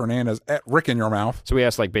too. Rick Fernandez at Rick in Your Mouth. So we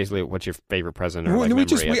asked like basically what's your favorite present or like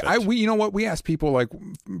we you know what, we asked people like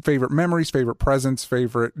favorite memories, favorite presents,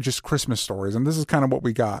 favorite just Christmas stories, and this is kind of what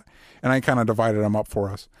we got. And I kind of divided them up for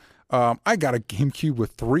us. I got a GameCube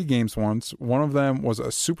with 3 games once. One of them was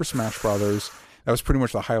a Super Smash Brothers. That was pretty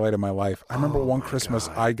much the highlight of my life. I remember one Christmas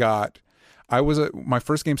God. My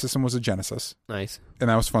first game system was a Genesis. Nice. And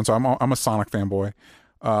that was fun. So I'm a Sonic fanboy.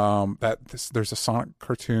 There's a Sonic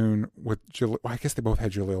cartoon with I guess they both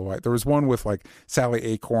had Julia White. There was one with like Sally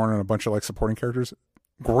Acorn and a bunch of like supporting characters.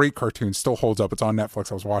 Great cartoon, still holds up. It's on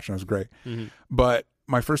Netflix. I was watching. It was great. Mm-hmm. But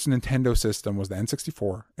my first Nintendo system was the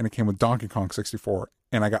N64, and it came with Donkey Kong 64,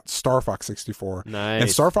 and I got Star Fox 64. Nice.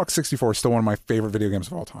 And Star Fox 64 is still one of my favorite video games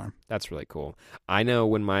of all time. That's really cool. I know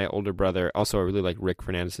when my older brother, also I really like Rick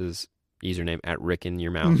Fernandez's username at Rick in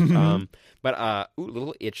Your Mouth. A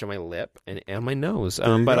little itch on my lip and on my nose.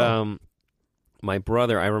 My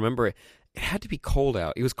brother, I remember it had to be cold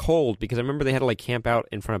out. It was cold because I remember they had to like camp out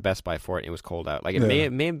in front of Best Buy for it. And it was cold out. Like it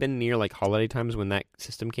may have been near like holiday times when that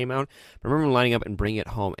system came out. But I remember lining up and bringing it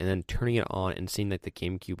home and then turning it on and seeing like the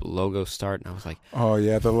GameCube logo start, and I was like, "Oh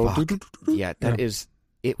yeah, the little yeah, that is."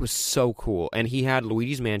 It was so cool. And he had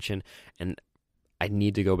Luigi's Mansion, and I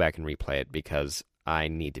need to go back and replay it because I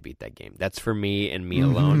need to beat that game. That's for me and me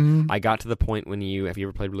alone. I got to the point when have you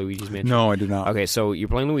ever played Luigi's Mansion? No, I did not. Okay, so you're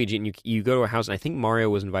playing Luigi, and you go to a house, and I think Mario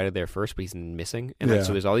was invited there first, but he's missing. And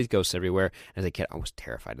so there's all these ghosts everywhere. And as a kid, I was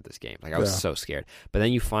terrified of this game. Like, I was so scared. But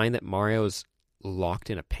then you find that Mario's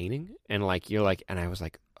locked in a painting, and like you're like, and I was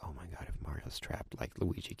like, oh my god, if Mario's trapped, like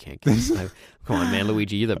Luigi can't get this. Come on, man,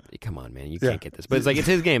 Luigi, come on, man, you can't get this. But it's like it's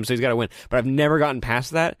his game, so he's got to win. But I've never gotten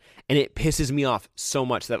past that, and it pisses me off so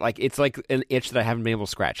much that like it's like an itch that I haven't been able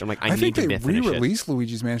to scratch. I'm like, I need to finish it. I think they re-released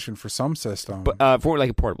Luigi's Mansion for some system, but for like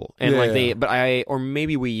a portable, and or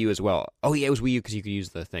maybe Wii U as well. Oh yeah, it was Wii U because you could use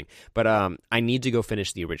the thing. But I need to go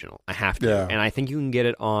finish the original. I have to, and I think you can get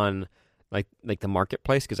it on. Like the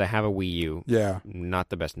marketplace, because I have a Wii U. Yeah. Not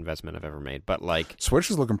the best investment I've ever made, but like Switch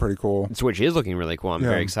is looking pretty cool. Switch is looking really cool. I'm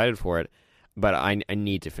very excited for it, but I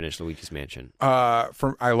need to finish Luigi's Mansion.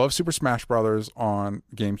 I love Super Smash Brothers on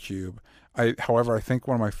GameCube. However, I think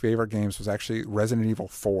one of my favorite games was actually Resident Evil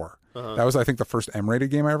 4. That was, I think, the first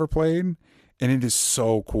M-rated game I ever played, and it is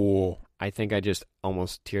so cool. I think I just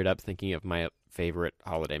almost teared up thinking of my favorite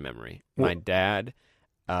holiday memory. My dad.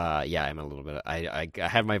 I'm a little bit. I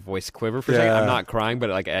have my voice quiver for a second. I'm not crying, but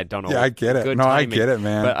like I don't know. Yeah, I get it. No, timing. I get it,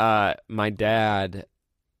 man. But my dad,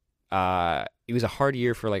 it was a hard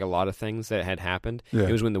year for like a lot of things that had happened. Yeah.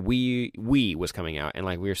 It was when the Wii was coming out, and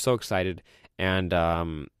like we were so excited, and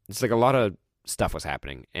it's like a lot of stuff was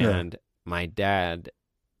happening, and my dad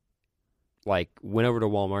like went over to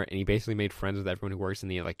Walmart and he basically made friends with everyone who works in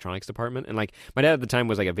the electronics department. And like my dad at the time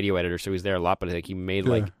was like a video editor, so he was there a lot, but like he made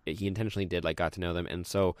he intentionally got to know them. And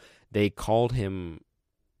so they called him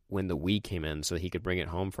when the Wii came in so that he could bring it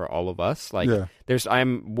home for all of us. Like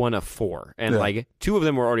I'm one of 4, and like 2 of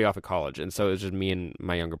them were already off at college, and so it was just me and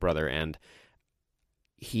my younger brother. And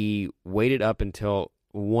he waited up until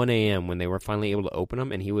 1 a.m. when they were finally able to open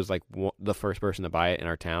them, and he was like the first person to buy it in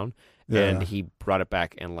our town. And he brought it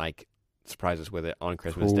back and like surprised us with it on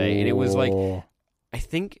Christmas Day. And it was like, I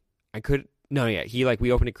think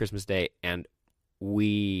we opened it Christmas Day, and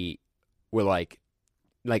we were like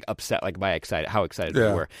upset, like how excited we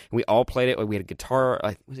were. And we all played it. Like we had a guitar,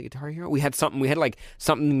 like was it Guitar Hero? We had something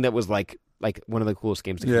that was like one of the coolest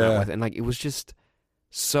games to come out with, and like it was just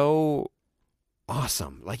so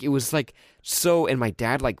awesome. Like it was like so. And my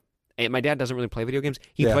dad doesn't really play video games.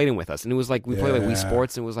 He played them with us, and it was like we played like Wii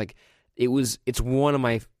Sports, and it was like it's one of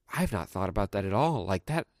my. I've not thought about that at all. Like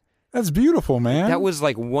that. That's beautiful, man. That was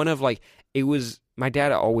like one of like it was. My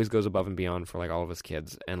dad always goes above and beyond for like all of his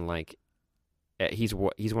kids, and like he's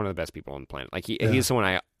one of the best people on the planet. Like he's someone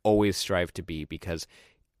I always strive to be, because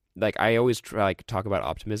like I always try like talk about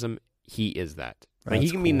optimism. He is that. Like he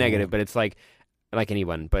can be negative, but it's like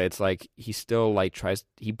anyone, but it's like he still like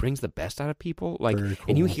he brings the best out of people. Like,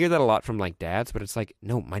 and you hear that a lot from like dads, but it's like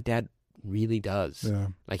no, my dad really does. Yeah.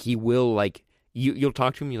 Like he will like. You'll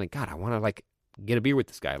talk to him and you're like, God, I want to like get a beer with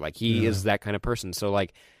this guy. Like he is that kind of person. So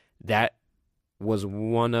like that was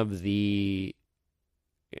one of the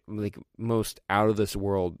most out of this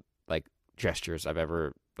world like gestures I've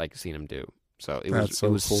ever like seen him do. So it was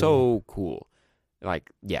cool. so cool.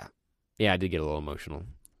 Like yeah, I did get a little emotional.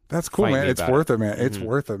 That's cool, man. It's worth it, man. It's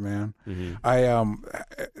worth it, man. I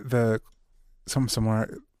something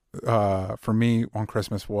similar for me on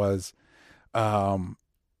Christmas was, where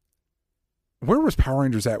was Power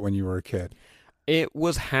Rangers at when you were a kid? It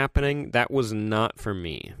was happening. That was not for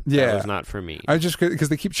me. Yeah, that was not for me. I just because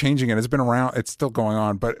they keep changing it. It's been around. It's still going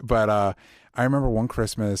on. But I remember one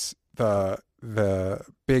Christmas the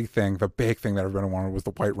big thing that everybody wanted was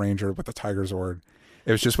the White Ranger with the Tiger Zord.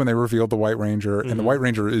 It was just when they revealed the White Ranger, and the White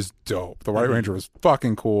Ranger is dope. The White Ranger was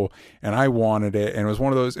fucking cool, and I wanted it. And it was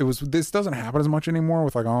one of those. This doesn't happen as much anymore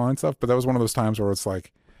with like online stuff, but that was one of those times where it's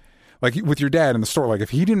like with your dad in the store. Like if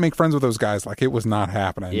he didn't make friends with those guys, like it was not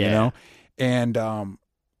happening. You know. And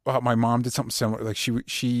my mom did something similar. Like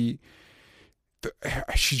she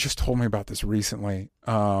just told me about this recently,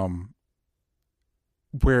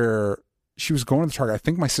 where she was going to the Target. I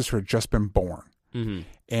think my sister had just been born,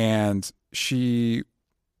 and she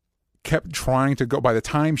kept trying to go. By the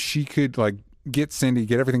time she could like get Cindy,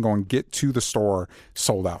 get everything going, get to the store,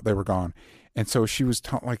 sold out. They were gone. And so she was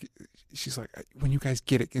she's like, when you guys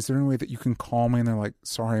get it, is there any way that you can call me? And they're like,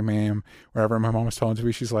 sorry, ma'am, whatever. And my mom was telling to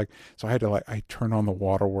me, she's like, so I had to I turned on the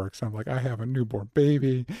waterworks. I'm like, I have a newborn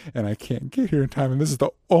baby and I can't get here in time. And this is the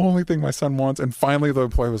only thing my son wants. And finally the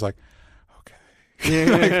employee was like,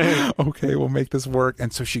 okay, okay, we'll make this work.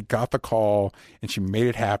 And so she got the call and she made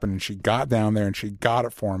it happen. And she got down there and she got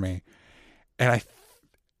it for me.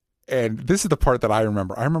 And this is the part that I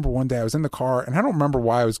remember. I remember one day I was in the car, and I don't remember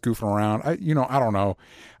why I was goofing around. I don't know.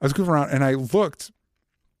 I was goofing around, and I looked.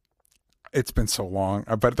 It's been so long,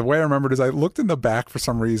 but the way I remembered is I looked in the back for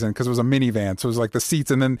some reason because it was a minivan, so it was like the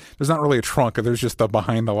seats, and then there's not really a trunk. There's just the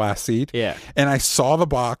behind the last seat. Yeah. And I saw the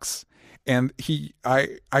box, and I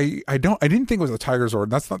didn't think it was the Tiger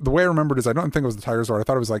Zord. That's not the way I remembered. Is I don't think it was the Tiger Zord. I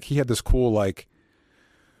thought it was like he had this cool like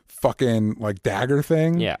fucking like dagger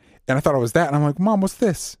thing. Yeah. And I thought it was that, and I'm like, Mom, what's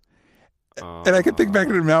this? And I could think back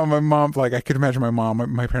to now, my mom, like I could imagine my mom,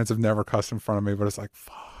 my parents have never cussed in front of me, but it's like,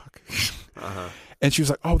 fuck. And she was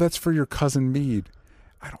like, oh, that's for your cousin Mead.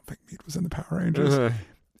 I don't think Mead was in the Power Rangers.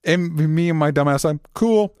 And me and my dumbass son,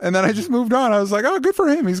 cool. And then I just moved on. I was like, oh, good for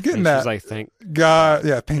him. He's getting that. She's like, thank God.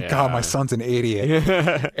 Yeah, thank God my son's an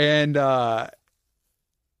idiot. And I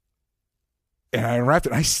unwrapped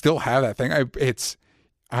it. And I still have that thing.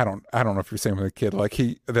 I don't know if you're saying with a kid, like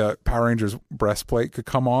the Power Rangers breastplate could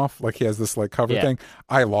come off, like he has this like cover thing.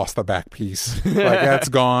 I lost the back piece, like that's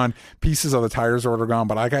gone. Pieces of the Tiger Zord are gone,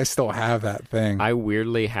 but I still have that thing. I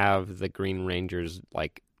weirdly have the Green Ranger's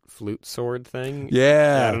like flute sword thing.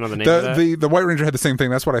 Yeah, I don't know the name of that. The White Ranger had the same thing.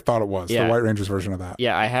 That's what I thought it was. Yeah. The White Ranger's version of that.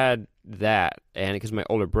 Yeah, I had that, and because my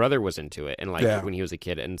older brother was into it, and like when he was a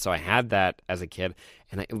kid, and so I had that as a kid,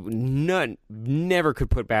 and I never could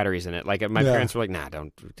put batteries in it. Like my parents were like, "Nah,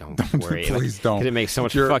 don't worry, please don't." Because it makes so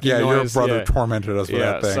much fucking noise. Your brother tormented us with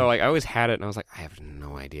that thing. So like I always had it, and I was like, I have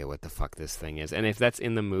no idea what the fuck this thing is, and if that's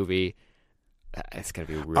in the movie, it's gonna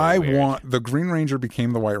be really weird. The Green Ranger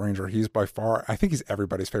became the White Ranger. He's by far, I think he's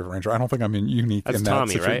everybody's favorite Ranger. I don't think I'm unique in that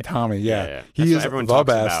Tommy, situation. Right? Tommy, yeah. He is everyone the talks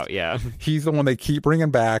best. About, yeah. He's the one they keep bringing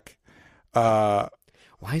back.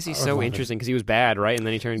 Why is he so interesting? Because he was bad, right? And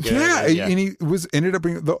then he turned good. Yeah, and he ended up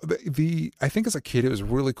being the. I think as a kid it was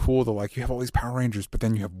really cool to like you have all these Power Rangers, but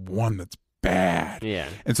then you have one that's bad. Yeah.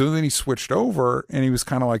 And so then he switched over, and he was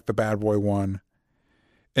kind of like the bad boy one.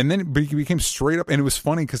 And then he became straight up, and it was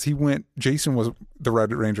funny because Jason was the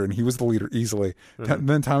Red Ranger, and he was the leader easily.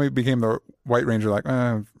 Then Tommy became the White Ranger, like,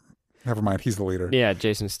 never mind, he's the leader. Yeah,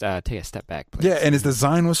 Jason, take a step back, please. Yeah, and his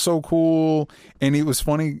design was so cool, and it was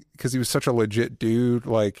funny because he was such a legit dude.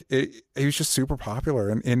 Like, he was just super popular,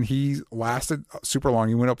 and he lasted super long.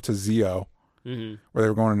 He went up to Zeo, where they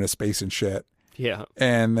were going into space and shit. Yeah.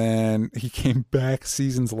 And then he came back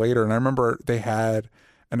seasons later, and I remember they had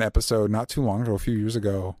an episode not too long ago, a few years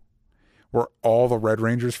ago, where all the Red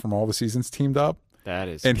Rangers from all the seasons teamed up. That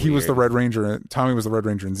is and weird. He was the Red Ranger, and Tommy was the Red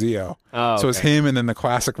Ranger in Zeo. Oh, so it was him and then the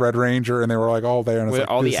classic Red Ranger, and they were like all there. And it's with like,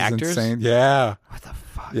 all this the actors? is insane. Yeah. What the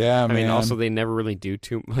fuck? Yeah, man. I mean, also they never really do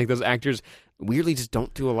too like those actors weirdly just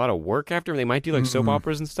don't do a lot of work after. They might do like soap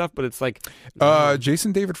operas and stuff, but it's like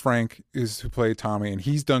Jason David Frank is who played Tommy, and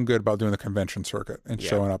he's done good about doing the convention circuit and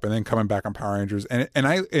showing up and then coming back on Power Rangers. And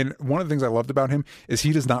one of the things I loved about him is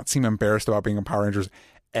he does not seem embarrassed about being on Power Rangers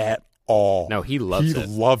at all. No, he loves it. He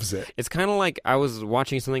loves it. It's kind of like I was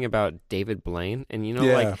watching something about David Blaine, and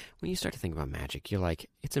like when you start to think about magic, you're like,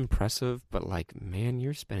 it's impressive, but like, man,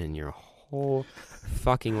 you're spending your whole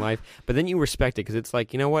fucking life. But then you respect it because it's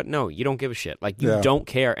like, you know what? No, you don't give a shit. Like, you don't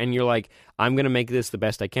care. And you're like, I'm going to make this the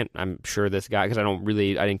best I can. I'm sure this guy, because I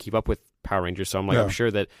didn't keep up with Power Rangers, so I'm like, I'm sure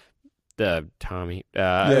that the Tommy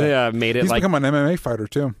made it. He's like, become an MMA fighter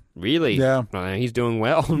too. Really? Yeah. He's doing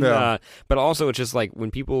well. Yeah. But also, it's just like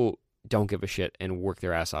when people don't give a shit and work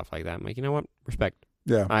their ass off like that, I'm like, you know what? Respect.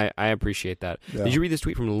 Yeah. I appreciate that. Yeah. Did you read this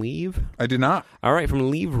tweet from Leave? I did not. All right, from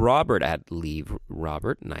Leave Robert at Leave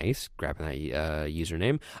Robert. Nice. Grabbing that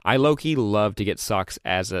username. I low-key love to get socks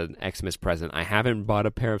as an Xmas present. I haven't bought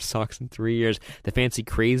a pair of socks in 3 years. The fancy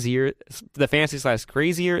crazier,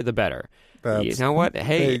 the better. You know what?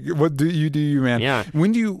 Hey, what do you, man? Yeah.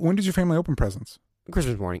 When does your family open presents?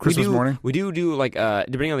 Christmas morning. Christmas morning? We do like,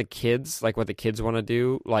 depending on the kids, like what the kids want to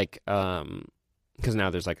do, like, because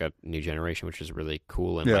now there's like a new generation, which is really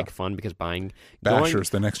cool and like fun because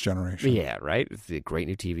Basher's the next generation. Yeah, right. It's a great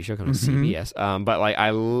new TV show coming on CBS. But like,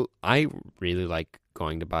 I really like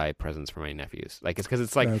going to buy presents for my nephews. Like, it's because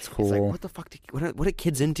it's like, that's cool. It's like, what the fuck? What are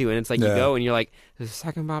kids into? And it's like, you go and you're like, there's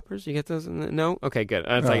second boppers. You get those? No, okay, good.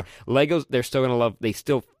 And it's like Legos. They're still gonna love. They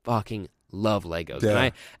still fucking love Legos.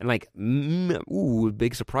 And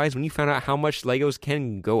big surprise when you found out how much Legos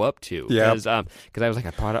can go up to. Yeah. Because I was like,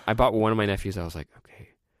 I bought one of my nephews. I was like, okay,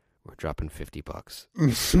 we're dropping $50.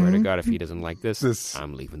 I swear to God, if he doesn't like this,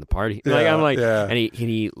 I'm leaving the party. Yeah, and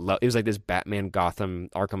it was like this Batman Gotham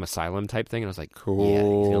Arkham Asylum type thing, and I was like, cool. Yeah,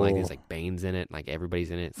 he's gonna like this, like Bane's in it, like everybody's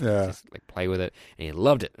in it. So just like play with it, and he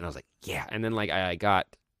loved it. And I was like, yeah. And then like I got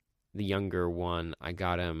the younger one. I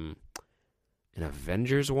got him an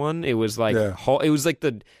Avengers one. It was like it was like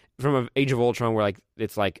the from Age of Ultron, where like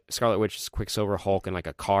it's like Scarlet Witch, Quicksilver, Hulk, and like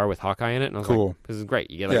a car with Hawkeye in it. And I was like, this is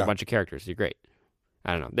great. You get like a bunch of characters. You're great.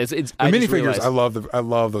 I don't know. It's the minifigures. I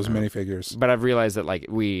love those minifigures. But I've realized that like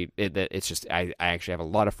it's just I actually have a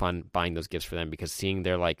lot of fun buying those gifts for them because seeing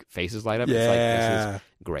their like faces light up. It's like, this is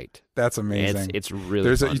great. That's amazing. It's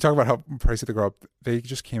really fun. You talk about how pricey they grow up. They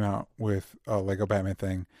just came out with a Lego Batman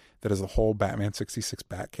thing that is a whole Batman 66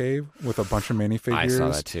 Batcave with a bunch of minifigures. I saw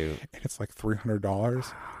that too. And it's like $300. And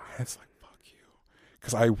it's like, fuck you.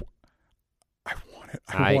 Because I want it.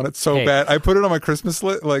 I want it so bad. I put it on my Christmas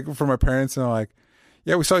list, like for my parents, and I'm like,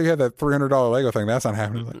 yeah, we saw you had that $300 Lego thing. That's not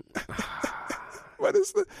happening. Like, what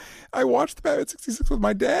is the? I watched the Batman 66 with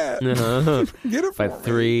my dad. Get it for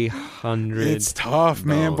me. $300. It's tough,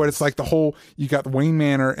 man. But it's like the whole. You got the Wayne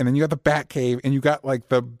Manor, and then you got the Batcave, and you got like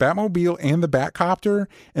the Batmobile and the Batcopter,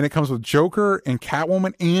 and it comes with Joker and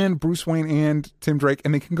Catwoman and Bruce Wayne and Tim Drake,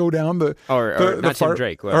 and they can go down the not Tim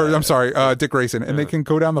Drake. I'm sorry, Dick Grayson, and they can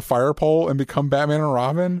go down the fire pole and become Batman and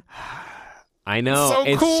Robin. I know.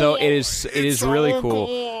 It's cool. It is so really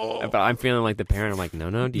cool. But I'm feeling like the parent. I'm like,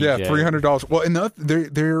 no, DJ. Yeah, $300. Well, and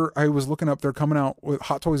I was looking up. They're coming out with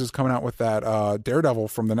Hot Toys is coming out with that Daredevil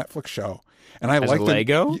from the Netflix show, and I like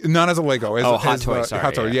Lego. Not as a Lego. As, Hot Toys.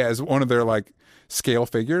 Hot Toys. Yeah, as one of their like scale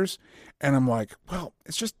figures. And I'm like, well,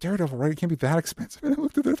 it's just Daredevil, right? It can't be that expensive. And I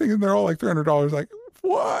looked at their thing, and they're all like $300. Like,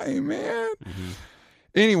 why, man? Mm-hmm.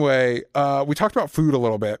 Anyway, we talked about food a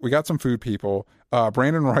little bit. We got some food people.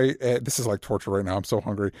 Brandon Wright, this is like torture right now. I'm so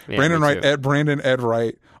hungry. Yeah, Brandon Wright at Brandon Ed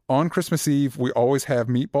Wright. On Christmas Eve, we always have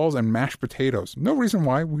meatballs and mashed potatoes. No reason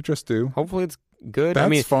why. We just do. Hopefully it's good.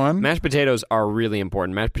 That's fun. Mashed potatoes are really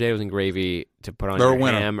important. Mashed potatoes and gravy to put on your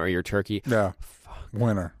ham or your turkey. Yeah.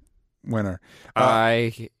 Winner.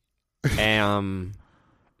 I am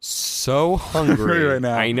so hungry right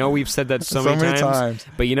now. I know we've said that so many times.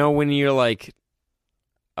 But you know when you're like,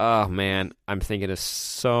 oh man, I'm thinking of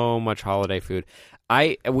so much holiday food.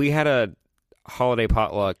 We had a holiday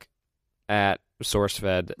potluck at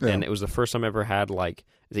SourceFed, and it was the first time I ever had like,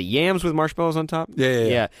 is it yams with marshmallows on top?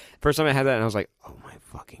 Yeah. First time I had that, and I was like, oh my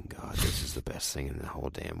fucking God, this is the best thing in the whole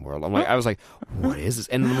damn world. I was like, what is this?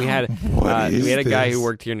 And then we had a guy who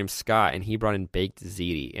worked here named Scott, and he brought in baked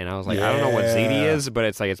ziti, and I was like, I don't know what ziti is, but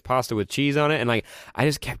it's like it's pasta with cheese on it, and like I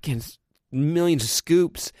just kept getting millions of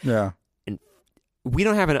scoops. Yeah. We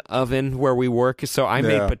don't have an oven where we work, so I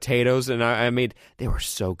made potatoes, and they were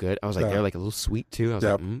so good. I was like, they're like a little sweet too. I was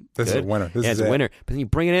like, this good. is a winner. It's a winner. But then you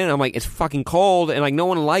bring it in, and I'm like, it's fucking cold, and like no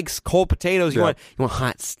one likes cold potatoes. You want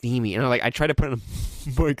hot, steamy. And I tried to put it in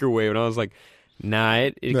a microwave, and I was like, nah,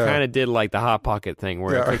 it kind of did like the Hot Pocket thing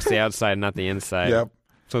where it cooks the outside, not the inside. Yep.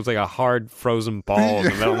 So it's like a hard frozen ball,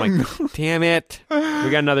 and then I'm like, damn it. We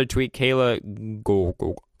got another tweet. Kayla, go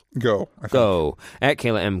at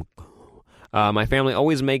Kayla M. My family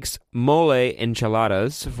always makes mole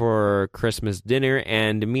enchiladas for Christmas dinner,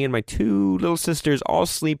 and me and my two little sisters all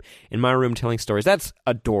sleep in my room telling stories. That's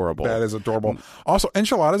adorable. That is adorable. Also,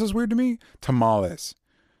 enchiladas is weird to me. Tamales.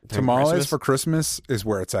 Tamales for Christmas is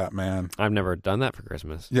where it's at, man. I've never done that for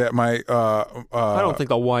Christmas. Yeah, my I don't think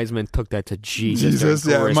the wise men took that to Jesus.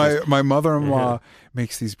 Yeah, my mother-in-law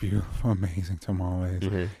makes these beautiful, amazing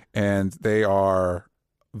tamales, and they are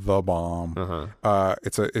the bomb.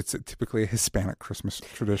 It's typically a Hispanic Christmas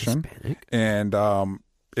tradition, and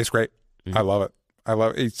it's great. I love it. I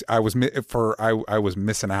was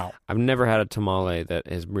missing out. I've never had a tamale that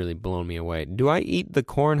has really blown me away. Do I eat the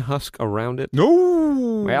corn husk around it? No.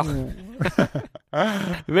 Well,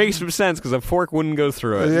 it makes some sense because a fork wouldn't go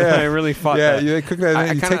through it. Yeah, I really fought that. Yeah, you cook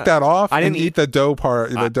that. You take that off. I didn't eat the dough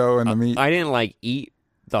part, the dough and the meat. I didn't eat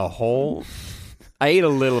the whole. I ate a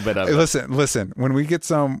little bit of it. Listen. When we get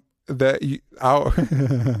some. We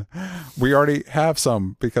already have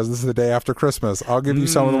some because this is the day after Christmas. I'll give you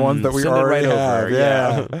some of the ones that we already have.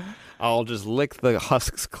 Yeah. I'll just lick the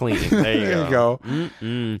husks clean. There you go.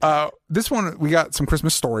 This one, we got some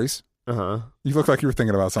Christmas stories. You look like you were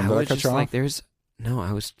thinking about something. Did I cut you off? No,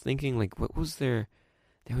 I was thinking what was there?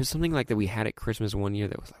 There was something that we had at Christmas one year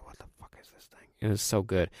that was what the fuck is this thing? It was so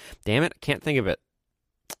good. Damn it, I can't think of it.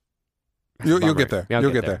 You'll get there.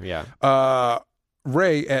 You'll get there. Yeah.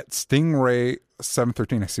 Ray at Stingray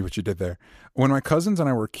 713. I see what you did there. When my cousins and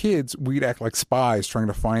I were kids, we'd act like spies trying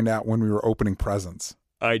to find out when we were opening presents.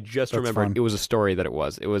 I just remembered. It was a story that it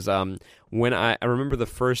was. It was when I remember the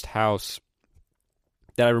first house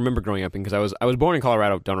that I remember growing up in because I was born in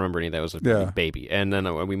Colorado. Don't remember any of that. I was a baby, and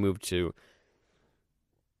then we moved to.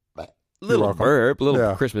 Little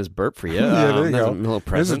Christmas burp for you. Yeah, there you go. A little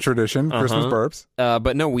present. This is a tradition, Christmas burps.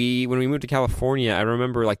 But no, when we moved to California, I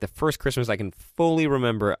remember the first Christmas I can fully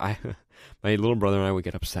remember. My little brother and I would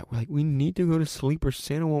get upset. We're like, we need to go to sleep or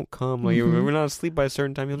Santa won't come. We're not asleep by a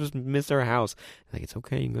certain time. You'll just miss our house. It's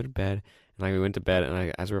okay. You can go to bed. And we went to bed,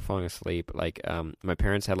 and as we were falling asleep, my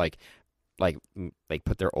parents had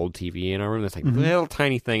put their old TV in our room. This little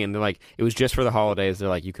tiny thing, and they're it was just for the holidays.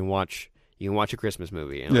 They're you can watch a Christmas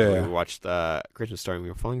movie. And we watched the Christmas Story, and we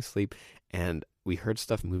were falling asleep, and we heard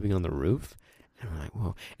stuff moving on the roof. And we're like,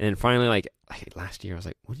 whoa. And then finally, last year, I was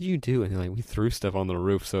like, what did you do? And they're we threw stuff on the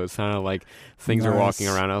roof, so it sounded like things were walking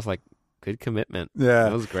around. I was like, good commitment. Yeah.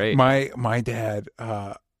 That was great. My dad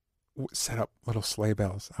set up little sleigh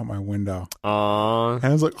bells out my window. Aww. And I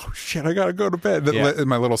was like, oh, shit, I got to go to bed.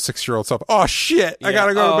 My little 6-year-old self, oh, shit, I got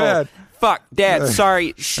to go to bed. Fuck, Dad,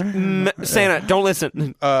 sorry. Santa, don't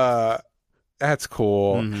listen. That's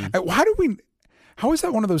cool. How is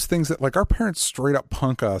that one of those things that our parents straight up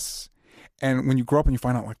punk us, and when you grow up and you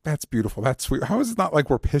find out that's beautiful, that's sweet. How is it not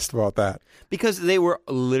we're pissed about that? Because they were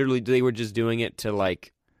just doing it to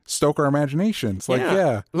stoke our imaginations.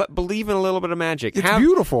 Believe in a little bit of magic. It's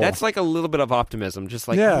beautiful. That's a little bit of optimism. Just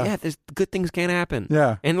there's good things can happen.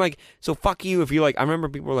 Yeah. And so fuck you if you I remember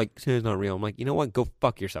people were Santa's not real. I'm like, you know what? Go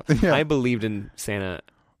fuck yourself. Yeah. I believed in Santa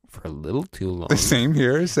for a little too long. Same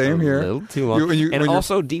here. A little too long.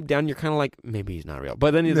 Also, deep down, you're kind of maybe he's not real.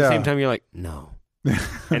 But then at the same time, you're like, no.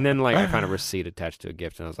 And then I found a receipt attached to a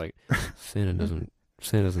gift, and I was like, Santa doesn't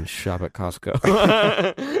shop at Costco.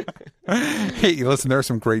 Hey, listen, there are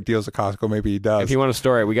some great deals at Costco. Maybe he does. If you want a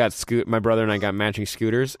story, my brother and I got matching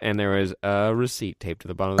scooters, and there was a receipt taped to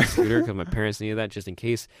the bottom of the scooter because my parents needed that just in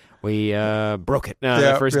case we broke it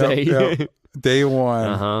the first day. Yeah. Day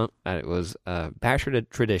one. It was Basher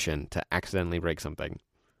tradition to accidentally break something.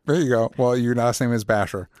 There you go. Well, your last name is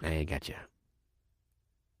Basher. I gotcha.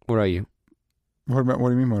 What are you? What do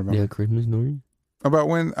you mean? What about? Yeah, Christmas story. About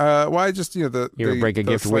when? Why just you ever break a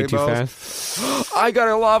gift way too fast? I got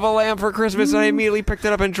a lava lamp for Christmas, and I immediately picked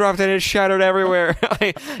it up and dropped it, and it shattered everywhere.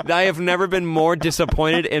 I have never been more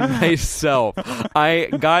disappointed in myself. I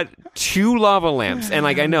got 2 lava lamps, and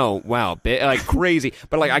I know, wow, crazy,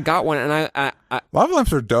 but I got one, and I lava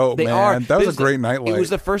lamps are dope, man. That was a great nightlight. It was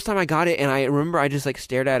the first time I got it, and I remember I just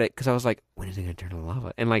stared at it because I was like, when is it going to turn to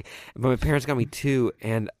lava? And but my parents got me 2,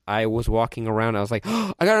 and I was walking around. I was like,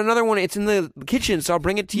 oh, I got another one. It's in the kitchen, so I'll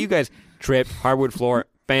bring it to you guys. Tripped, hardwood floor,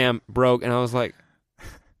 bam, broke, and I was like,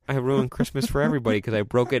 I ruined Christmas for everybody because I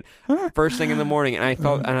broke it first thing in the morning, and I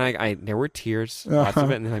felt, and I there were tears, lots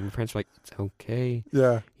of it, and my parents were like, it's okay.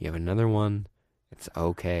 Yeah. You have another one. It's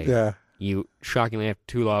okay. Yeah. You shockingly have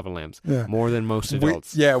 2 lava lamps, yeah. More than most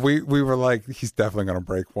adults. We were like, he's definitely going to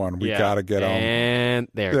break one. We got to get him. And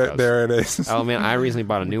there it goes. There it is. Oh, man, I recently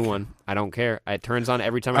bought a new one. I don't care. It turns on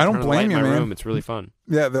every time I turn on the light in my room. It's really fun.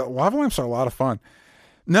 Yeah, the lava lamps are a lot of fun.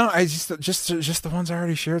 No, I just the ones I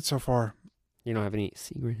already shared so far. You don't have any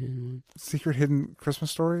secret hidden ones? Secret hidden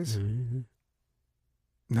Christmas stories? Mm-hmm.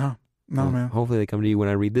 No, man. Hopefully they come to you when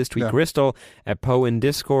I read this tweet. Yeah. Crystal at Poe in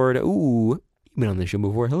Discord. Ooh, you've been on the show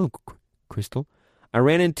before. Hello, Crystal. I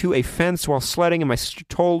ran into a fence while sledding, and my sister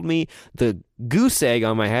told me the goose egg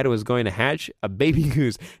on my head was going to hatch a baby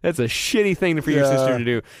goose. That's a shitty thing for your sister to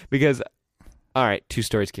do because, all right, 2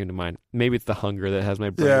 stories came to mind. Maybe it's the hunger that has my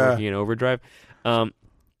brain working in overdrive.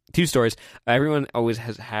 2 stories. Everyone always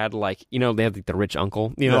has had, like, they have like the rich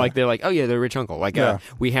uncle. Like they're like, oh yeah, they're rich uncle. Like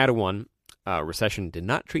we had one. Recession did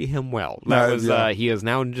not treat him well. He is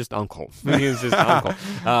now just uncle. He is just uncle.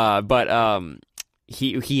 But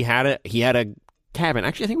he had a cabin.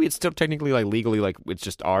 Actually, I think it's still technically like legally like it's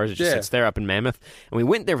just ours. It just sits there up in Mammoth. And we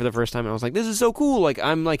went there for the first time and I was like, this is so cool. Like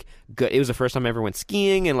I'm like good. It was the first time I ever went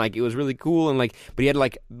skiing and like it was really cool and like but he had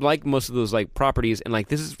like most of those like properties and like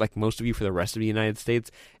this is like most of you for the rest of the United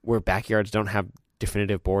States where backyards don't have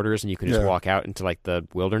definitive borders and you can just walk out into like the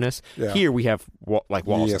wilderness. Here we have like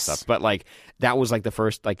walls and stuff. But like that was like the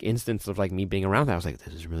first like instance of like me being around that. I was like,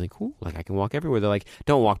 this is really cool. Like I can walk everywhere. They're like,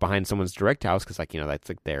 don't walk behind someone's direct house because like that's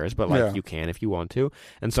like theirs. But like you can if you want to.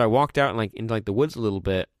 And so I walked out and like into like the woods a little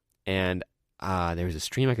bit and there was a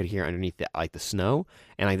stream I could hear underneath the snow.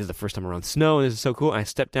 And like this is the first time around snow and this is so cool. And I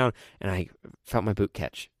stepped down and I felt my boot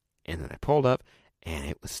catch. And then I pulled up and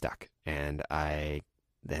it was stuck. And I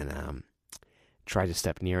then tried to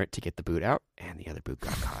step near it to get the boot out, and the other boot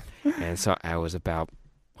got caught. And so I was about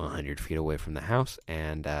 100 feet away from the house,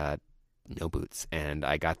 and no boots. And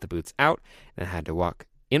I got the boots out, and I had to walk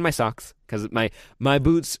in my socks, because my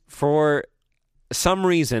boots, for some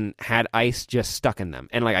reason, had ice just stuck in them.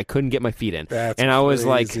 And, like, I couldn't get my feet in. That's and I was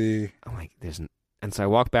crazy. like, I'm like, and so I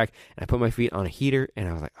walked back, and I put my feet on a heater, and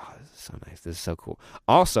I was like, oh, this is so nice. This is so cool.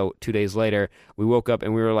 Also, 2 days later, we woke up,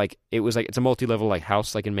 and we were like, it's a multi-level like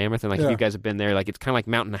house like in Mammoth, and like if you guys have been there, like it's kind of like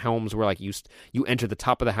Mountain Homes where like you enter the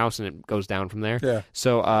top of the house and it goes down from there. Yeah.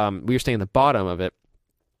 So we were staying at the bottom of it,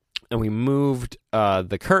 and we moved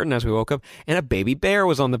the curtain as we woke up, and a baby bear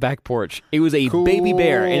was on the back porch. It was a baby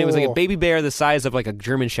bear, and it was like a baby bear the size of like a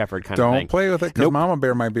German Shepherd kind of thing. Don't play with it, because Mama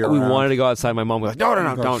Bear might be around. We wanted to go outside. My mom was like,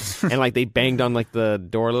 no, don't. And like they banged on like the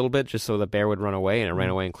door a little bit just so the bear would run away, and it ran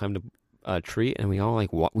away and climbed a tree. And we all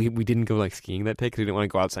like we didn't go like skiing that day because we didn't want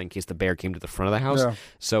to go outside in case the bear came to the front of the house. Yeah.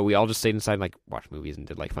 So we all just stayed inside and like watched movies and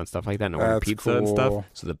did like fun stuff like that and ordered pizza and stuff.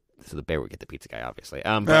 So the bear would get the pizza guy, obviously.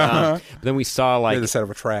 But then we saw like the set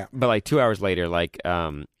of a trap. But like 2 hours later, like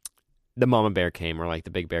the mama bear came, or like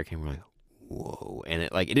the big bear came. We're like, whoa! And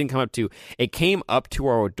it came up to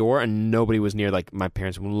our door, and nobody was near. Like my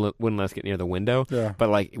parents wouldn't let us get near the window. Yeah. But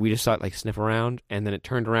like we just saw it like sniff around, and then it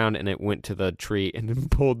turned around and it went to the tree and then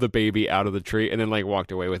pulled the baby out of the tree and then like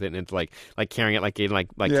walked away with it, and it's like carrying it like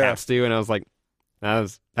cats do. And I was like, that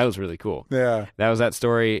was really cool. Yeah. That was that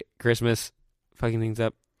story. Christmas, fucking things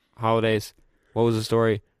up. Holidays. What was the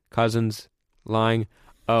story? Cousins lying.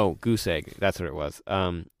 Oh, goose egg. That's what it was.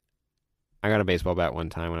 I got a baseball bat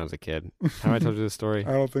one time when I was a kid. Have I told you this story?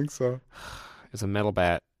 I don't think so. It was a metal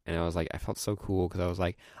bat, and I was like, I felt so cool because I was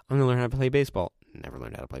like, I'm gonna learn how to play baseball. Never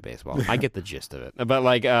learned how to play baseball. I get the gist of it, but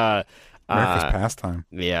like, America's pastime.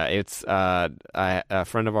 Yeah, it's a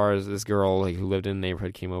friend of ours, this girl who lived in the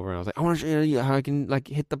neighborhood, came over, and I was like, I want to show you how I can like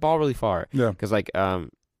hit the ball really far. Yeah, because like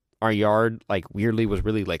our yard, like, weirdly was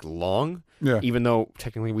really, like, long. Yeah. Even though,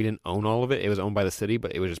 technically, we didn't own all of it. It was owned by the city,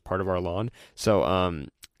 but it was just part of our lawn. So,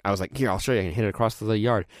 I was like, here, I'll show you. I can hit it across the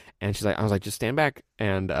yard. And I was like, just stand back.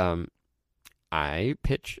 And I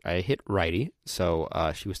hit righty. So,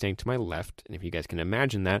 she was standing to my left. And if you guys can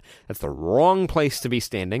imagine that, that's the wrong place to be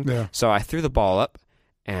standing. Yeah. So, I threw the ball up.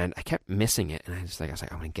 And I kept missing it. And I was like,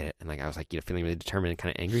 I'm going to get it. And, like, I was, like, feeling really determined and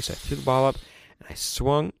kind of angry. So, I threw the ball up. And I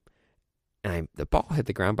swung. And the ball hit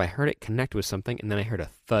the ground, but I heard it connect with something, and then I heard a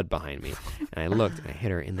thud behind me. And I looked, and I hit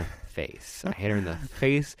her in the face. I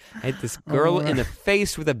hit this girl in the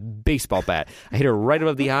face with a baseball bat. I hit her right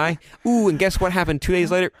above the eye. Ooh, and guess what happened 2 days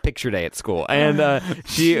later? Picture day at school. And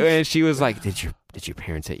she was like, did your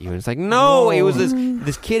parents hit you? And it's like, no, it was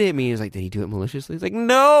this kid hit me. He was like, did he do it maliciously? It's like,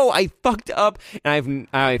 no, I fucked up. And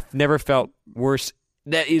I've never felt worse.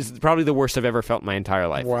 That is probably the worst I've ever felt in my entire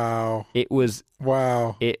life. Wow. It was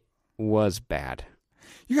bad.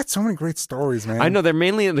 You got so many great stories, man. I know, they're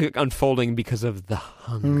mainly unfolding because of the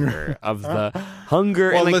hunger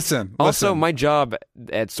Well, and listen. Also, my job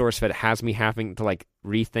at SourceFed has me having to like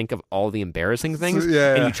rethink of all the embarrassing things,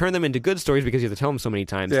 and you turn them into good stories because you have to tell them so many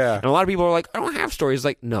times. Yeah. And a lot of people are like, I don't have stories.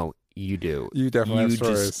 Like, no, you do. You definitely have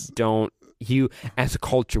stories. You just don't. As a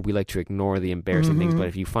culture, we like to ignore the embarrassing things, but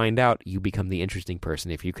if you find out, you become the interesting person.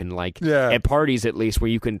 If you can, like, at parties at least, where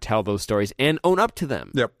you can tell those stories and own up to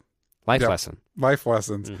them. Yep. Life lesson. Life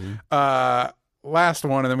lessons. Mm-hmm. Last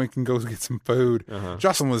one, and then we can go get some food.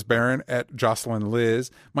 Jocelyn Liz Barron at Jocelyn Liz.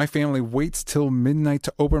 My family waits till midnight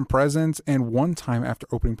to open presents, and one time after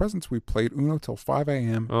opening presents, we played Uno till 5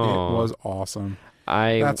 a.m. It was awesome.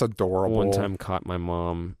 That's adorable. One time caught my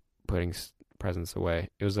mom putting presents away.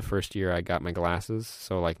 It was the first year I got my glasses,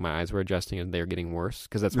 so like my eyes were adjusting and they were getting worse,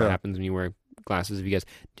 because that's what happens when you wear glasses. If you guys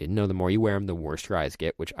didn't know, the more you wear them, the worse your eyes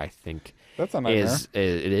get, which I think that's a nightmare.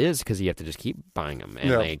 It is, because you have to just keep buying them,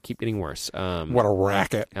 and they keep getting worse. What a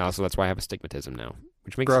racket. Also, that's why I have astigmatism now,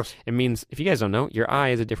 which makes Gross. It means, if you guys don't know, your eye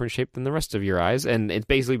is a different shape than the rest of your eyes, and it's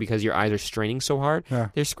basically because your eyes are straining so hard,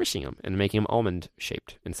 they're squishing them and making them almond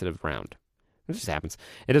shaped instead of round. It just happens.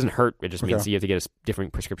 It doesn't hurt. It just means you have to get a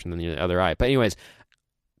different prescription than the other eye. But anyways,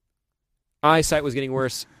 eyesight was getting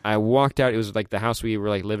worse. I walked out. It was like the house we were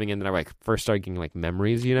like living in that I like first started getting like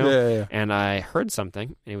memories, you know? Yeah. And I heard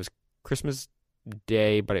something, and it was Christmas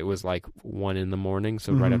Day, but it was like 1 a.m,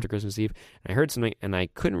 so right after Christmas Eve. And I heard something, and I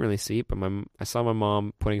couldn't really see it, but I saw my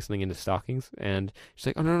mom putting something into stockings, and she's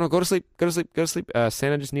like, "Oh, no, go to sleep, go to sleep, go to sleep.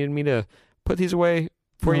 Santa just needed me to put these away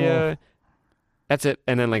for you. That's it."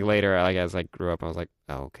 And then like later, like as I grew up, I was like,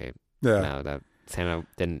 "Oh, okay." Yeah. No, that Santa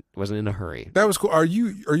wasn't in a hurry. That was cool. Are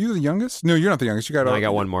you the youngest? No, you're not the youngest. You got. I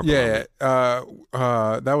got one more. Yeah.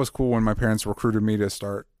 That was cool when my parents recruited me to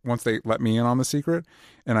start. Once they let me in on the secret,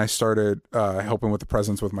 and I started helping with the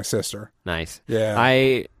presents with my sister. Nice.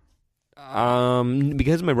 Yeah.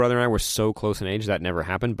 Because my brother and I were so close in age, that never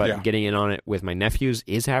happened. But getting in on it with my nephews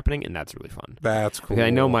is happening, and that's really fun. That's cool. Because I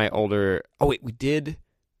know my older. Oh wait, we did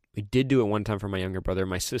do it one time for my younger brother.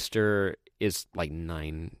 My sister is like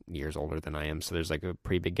 9 years older than I am, so there's like a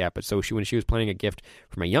pretty big gap. But so when she was planning a gift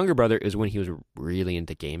for my younger brother, is when he was really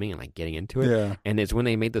into gaming and like getting into it. Yeah. And it's when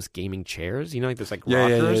they made those gaming chairs, you know, like those like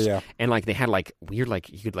rockers. Yeah. And like they had like weird, like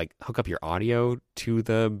you could like hook up your audio to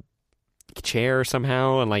the chair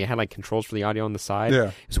somehow, and like it had like controls for the audio on the side. Yeah.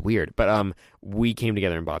 It was weird. But we came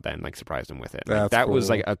together and bought that and like surprised him with it. Like, That's that cool. was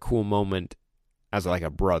like a cool moment as like a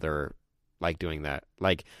brother, like doing that.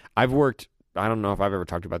 Like I've worked, I don't know if I've ever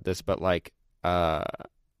talked about this, but like my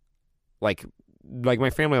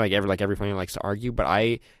family, like every family likes to argue, but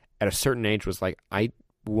I at a certain age was like, I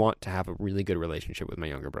want to have a really good relationship with my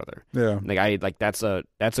younger brother. Yeah. Like that's a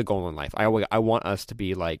goal in life. I want us to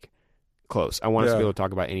be like close. I want us to be able to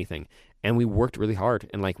talk about anything. And we worked really hard,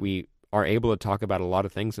 and like we are able to talk about a lot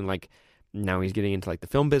of things, and like now he's getting into like the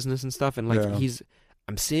film business and stuff, and like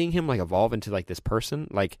I'm seeing him like evolve into like this person.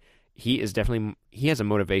 Like he has a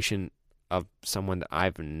motivation of someone that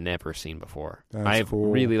I've never seen before. That's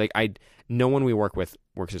cool. Really no one we work with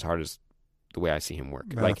works as hard as the way I see him work.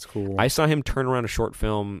 That's cool. I saw him turn around a short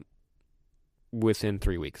film within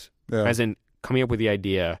 3 weeks. Yeah. As in coming up with the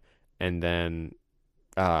idea and then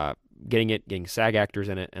getting SAG actors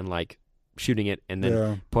in it and like shooting it and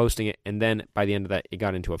then posting it, and then by the end of that it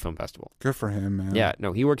got into a film festival. Good for him, man. Yeah,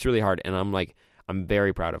 no, he works really hard, and I'm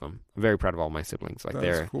very proud of him. I'm very proud of all my siblings. Like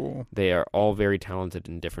That's cool. They are all very talented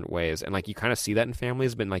in different ways, and like you kind of see that in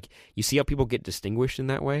families, but like you see how people get distinguished in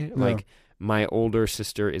that way. Yeah. Like my older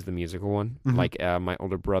sister is the musical one. Mm-hmm. Like my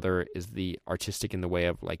older brother is the artistic in the way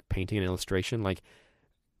of like painting and illustration. Like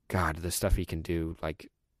God, the stuff he can do, like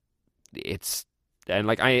it's, and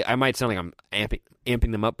like I might sound like I'm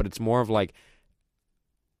amping them up, but it's more of like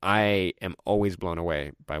I am always blown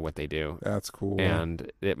away by what they do. That's cool.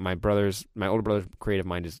 And my older brother's creative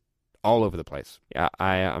mind is all over the place. Yeah,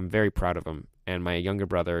 I'm very proud of him. And my younger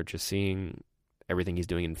brother, just seeing everything he's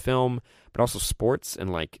doing in film, but also sports,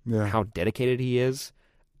 and like how dedicated he is,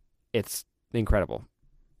 it's incredible.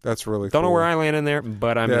 That's really Don't cool. know where I land in there,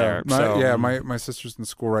 but I'm there. My sister's in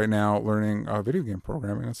school right now learning video game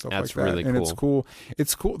programming and stuff like that. That's really and cool. it's cool.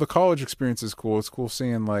 It's cool. The college experience is cool. It's cool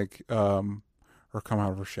seeing like her come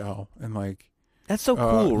out of her shell and like. That's so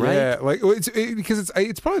cool, right? Yeah, like because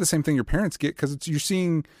it's probably the same thing your parents get, because you're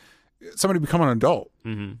seeing somebody become an adult.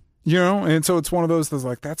 Mm-hmm. You know, and so it's one of those that's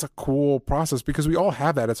like, that's a cool process, because we all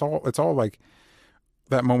have that. It's all like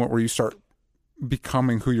that moment where you start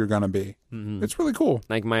becoming who you're gonna be. Mm-hmm. It's really cool.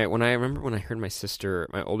 Like when I heard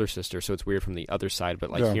my older sister, so it's weird from the other side,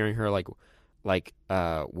 but like hearing her like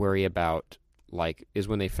worry about, like, is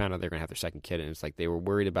when they found out they're gonna have their second kid, and it's like they were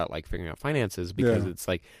worried about like figuring out finances, because it's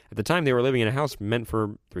like at the time they were living in a house meant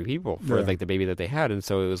for 3 people for like the baby that they had, and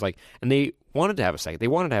so it was like, and they wanted to have a second, they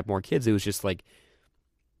wanted to have more kids. It was just like,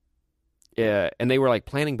 and they were like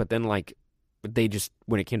planning, but then like they just,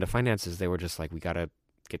 when it came to finances, they were just like, we gotta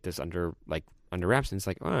get this under wraps. And it's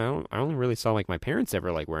like, oh, I only really saw like my parents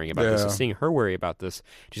ever like worrying about this. So seeing her worry about this,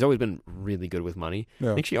 she's always been really good with money.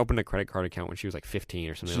 I think she opened a credit card account when she was like 15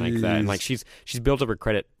 or something like that, and like she's built up her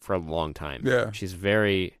credit for a long time. She's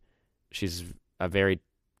a very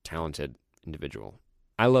talented individual.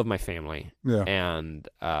 I love my family, and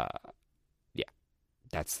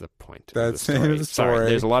That's the point. That's the story. the story. Sorry,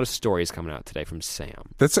 there's a lot of stories coming out today from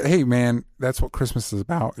Sam. Hey man, that's what Christmas is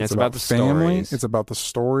about. It's about the family. Stories. It's about the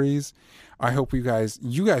stories. I hope you guys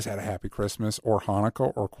had a happy Christmas or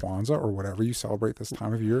Hanukkah or Kwanzaa or whatever you celebrate this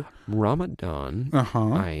time of year. Ramadan.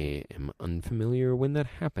 I am unfamiliar when that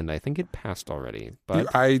happened. I think it passed already,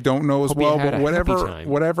 but I don't know as well. But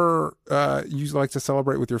whatever you like to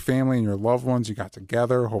celebrate with your family and your loved ones, you got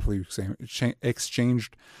together. Hopefully, you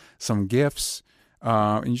exchanged some gifts.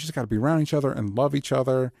 And you just got to be around each other and love each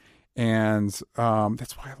other. And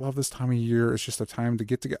that's why I love this time of year. It's just a time to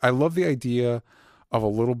get together. I love the idea of a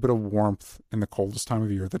little bit of warmth in the coldest time of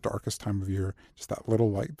year, the darkest time of year. Just that little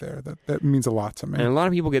light there. That means a lot to me. And a lot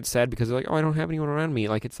of people get sad because they're like, oh, I don't have anyone around me.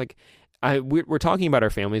 Like, it's like, we're talking about our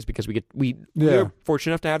families because we're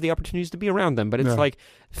fortunate enough to have the opportunities to be around them. But it's like,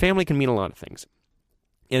 family can mean a lot of things.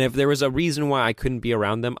 And if there was a reason why I couldn't be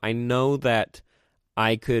around them, I know that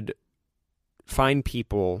I could find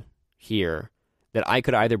people here that I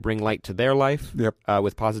could either bring light to their life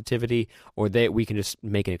with positivity, or we can just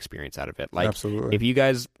make an experience out of it. Like, absolutely. If you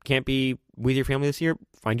guys can't be with your family this year,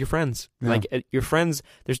 find your friends. Yeah. Like, your friends,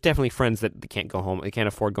 there's definitely friends that can't go home, they can't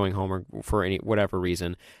afford going home or for any whatever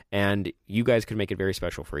reason, and you guys could make it very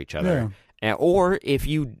special for each other. Yeah. Or if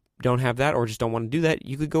you don't have that or just don't want to do that,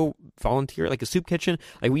 you could go volunteer at like a soup kitchen.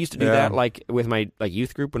 Like, we used to do that like with my like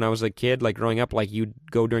youth group when I was a kid, like growing up. Like, you'd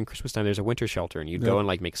go during Christmas time, there's a winter shelter, and you'd go and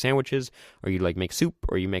like make sandwiches, or you'd like make soup,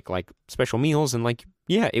 or you make like special meals, and like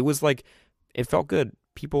it was like, it felt good.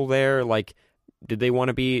 People there, like, did they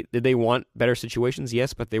want better situations?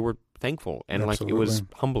 Yes, but they were thankful, and like, it was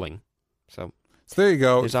humbling. So there you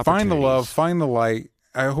go. Find the love, find the light.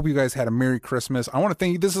 I hope you guys had a Merry Christmas. I want to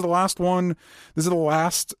thank you. This is the last one. This is the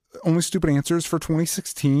last Only Stupid Answers for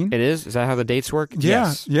 2016. It is? Is that how the dates work? Yeah,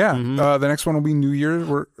 yes. Yeah. Mm-hmm. The next one will be New Year's,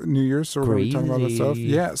 so we're going to be talking about that stuff.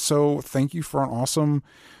 Yeah, so thank you for an awesome...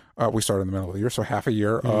 we started in the middle of the year, so half a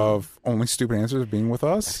year of Only Stupid Answers being with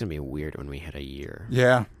us. That's going to be weird when we hit a year.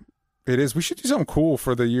 Yeah. It is. We should do something cool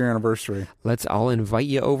for the year anniversary. I'll invite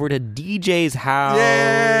you over to DJ's house.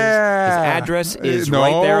 Yeah. His address is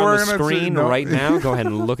right there on the screen right now. Go ahead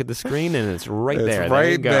and look at the screen, and it's right there. It's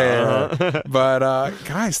right there. But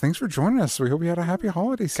guys, thanks for joining us. We hope you had a happy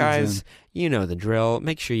holiday season. Guys, you know the drill.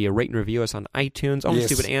 Make sure you rate and review us on iTunes. Only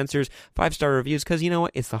Stupid Answers, 5-star reviews, because you know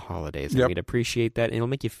what? It's the holidays, and we'd appreciate that, and it'll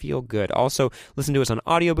make you feel good. Also, listen to us on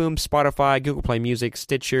Audio Boom, Spotify, Google Play Music,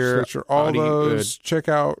 Stitcher, all those. Check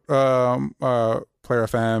out Player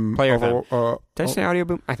FM. Did I say Audio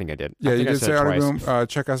Boom? I think I did. Yeah, you did say Audio Boom.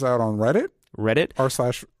 Check us out on Reddit.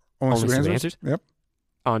 r/Only Stupid Answers. Yep.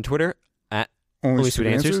 On Twitter at Only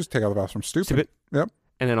Stupid Answers. Take out the box from Stupid. Yep.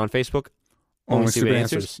 And then on Facebook, Only Stupid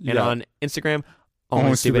Answers. And on Instagram,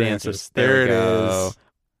 Only Stupid Answers. There it is.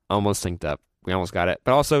 Almost synced up. We almost got it.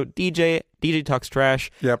 But also DJ Talks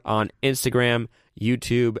Trash on Instagram,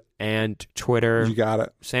 YouTube, and Twitter. You got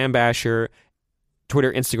it. Sam Basher,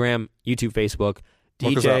 Twitter, Instagram, YouTube, Facebook.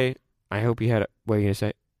 DJ, I hope you had what are you going to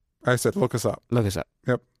say? I said look us up. Look us up.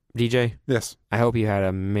 Yep. DJ? Yes. I hope you had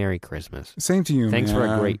a Merry Christmas. Same to you, Thanks for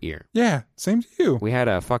a great year. Yeah, same to you. We had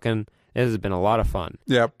this has been a lot of fun.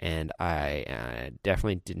 Yep. And I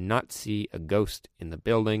definitely did not see a ghost in the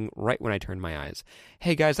building right when I turned my eyes.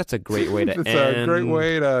 Hey, guys, that's a great way to end. It's a great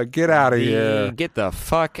way to get out of here. Get the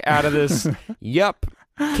fuck out of this. Yup.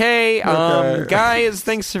 Okay, guys,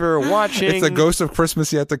 thanks for watching. It's a ghost of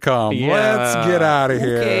Christmas yet to come. Yeah. Let's get out of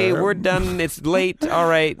here. Okay, we're done. It's late. All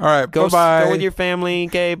right. All right, bye-bye. Go with your family.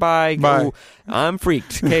 Okay, bye. Bye. I'm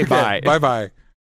freaked. Okay, bye. Bye-bye.